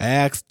 I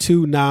asked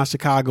 2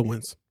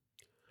 non-Chicagoans.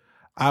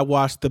 I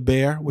watched The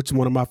Bear, which is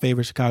one of my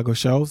favorite Chicago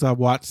shows. I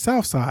watched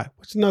Southside,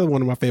 which is another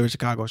one of my favorite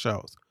Chicago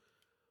shows.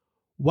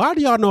 Why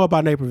do y'all know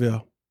about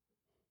Naperville?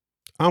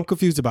 I'm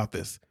confused about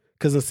this.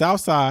 Because in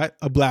Southside,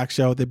 a black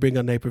show, they bring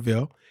up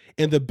Naperville.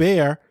 In The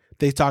Bear,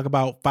 they talk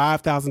about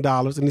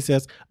 $5,000 and he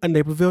says, a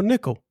Naperville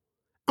nickel.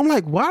 I'm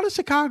like, why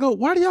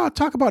do y'all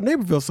talk about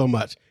Naperville so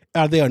much?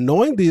 Are they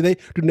annoying? Do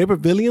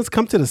Napervillians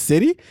come to the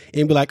city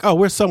and be like, oh,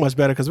 we're so much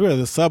better because we're in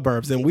the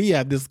suburbs and we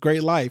have this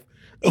great life?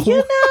 I don't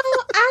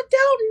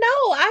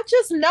know. I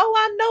just know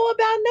I know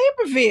about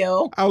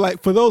Naperville. I'm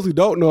like, for those who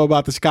don't know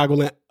about the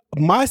Chicagoland,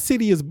 my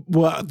city is,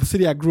 the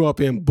city I grew up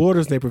in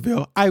borders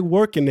Naperville. I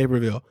work in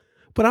Naperville.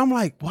 But I'm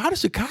like, why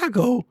does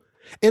Chicago?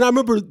 And I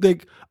remember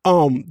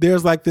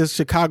there's like this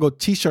Chicago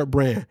t-shirt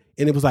brand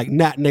and it was like,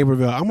 not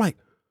Naperville. I'm like,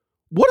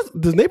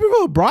 does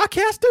Naperville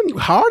broadcasting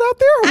hard out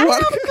there? Or I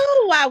what? don't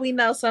know why we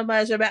know so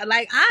much about.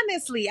 Like,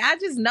 honestly, I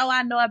just know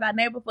I know about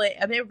Naperville, but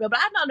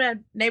I know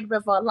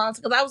Naperville for a long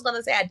time because I was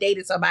gonna say I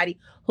dated somebody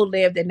who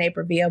lived in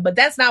Naperville, but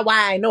that's not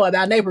why I know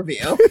about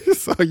Naperville.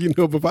 So you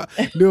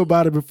knew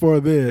about it before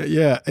then.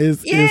 Yeah,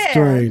 it's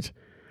strange.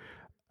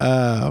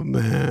 Oh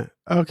man.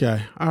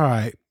 Okay. All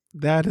right.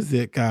 That is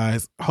it,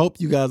 guys. Hope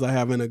you guys are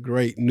having a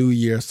great new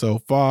year so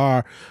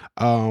far.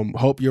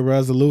 Hope your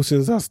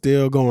resolutions are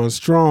still going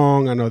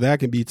strong. I know that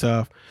can be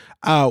tough.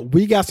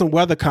 We got some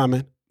weather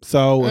coming.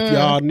 So if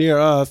y'all near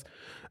us,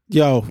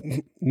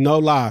 no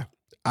lie.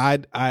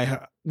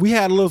 We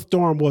had a little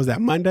storm, what was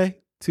that, Monday,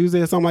 Tuesday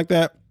or something like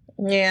that?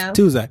 Yeah.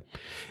 Tuesday.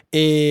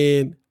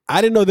 And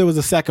I didn't know there was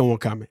a second one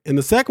coming. And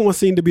the second one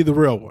seemed to be the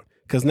real one.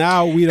 Because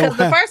now we don't have...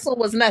 Because the first one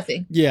was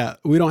nothing. Yeah,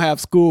 we don't have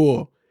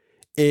school.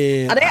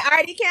 And they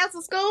already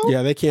canceled school?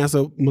 Yeah, they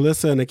canceled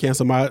Melissa and they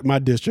canceled my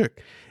district.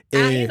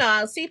 And,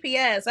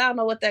 CPS, I don't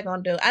know what they're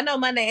going to do. I know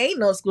Monday ain't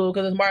no school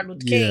because it's Martin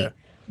Luther King.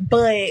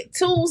 But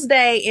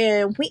Tuesday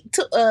and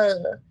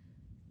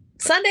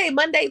Sunday,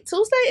 Monday,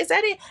 Tuesday, is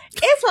that it?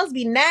 It's supposed to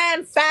be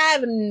 9,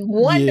 5, and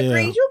 1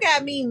 degrees. You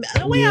got me.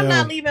 The way I'm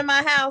not leaving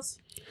my house.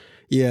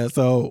 Yeah,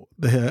 so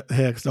the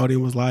head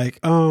custodian was like,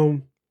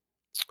 no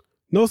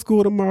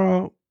school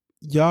tomorrow.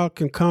 Y'all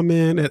can come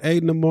in at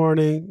 8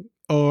 a.m.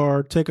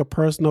 or take a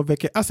personal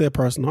vacation. I said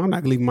personal. I'm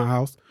not leaving my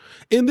house.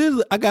 And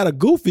then I got a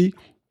goofy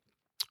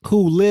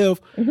who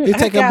live. It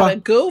take him about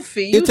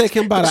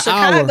an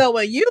hour. Chicago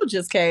where you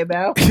just came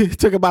out. It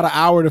took about an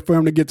hour for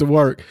him to get to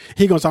work.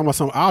 He gonna talk about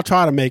something. I'll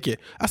try to make it.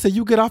 I said,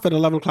 you get off at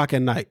 11 o'clock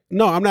at night.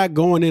 No, I'm not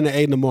going in at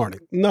 8 a.m.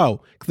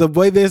 No, the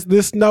way this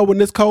snow when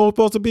this cold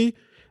supposed to be,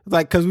 it's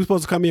like because we're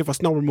supposed to come in for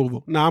snow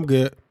removal. No, I'm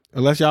good.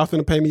 Unless y'all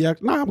finna pay me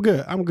extra. No, I'm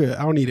good.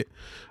 I don't need it.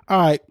 All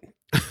right.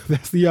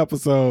 That's the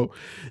episode.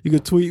 You can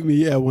tweet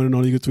me at one and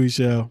only. You can tweet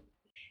Shell.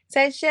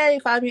 Say Shell. You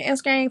follow me on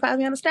Instagram. You follow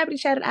me on the Snappity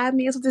Chat at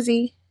IMS with the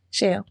Z.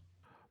 Shell.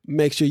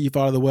 Make sure you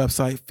follow the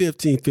website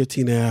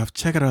 1515F.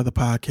 Check out other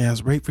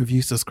podcasts. Rate,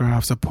 review,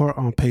 subscribe, support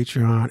on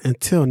Patreon.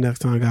 Until next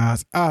time,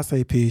 guys. I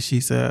say peace. She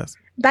says.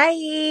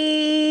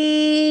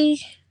 Bye.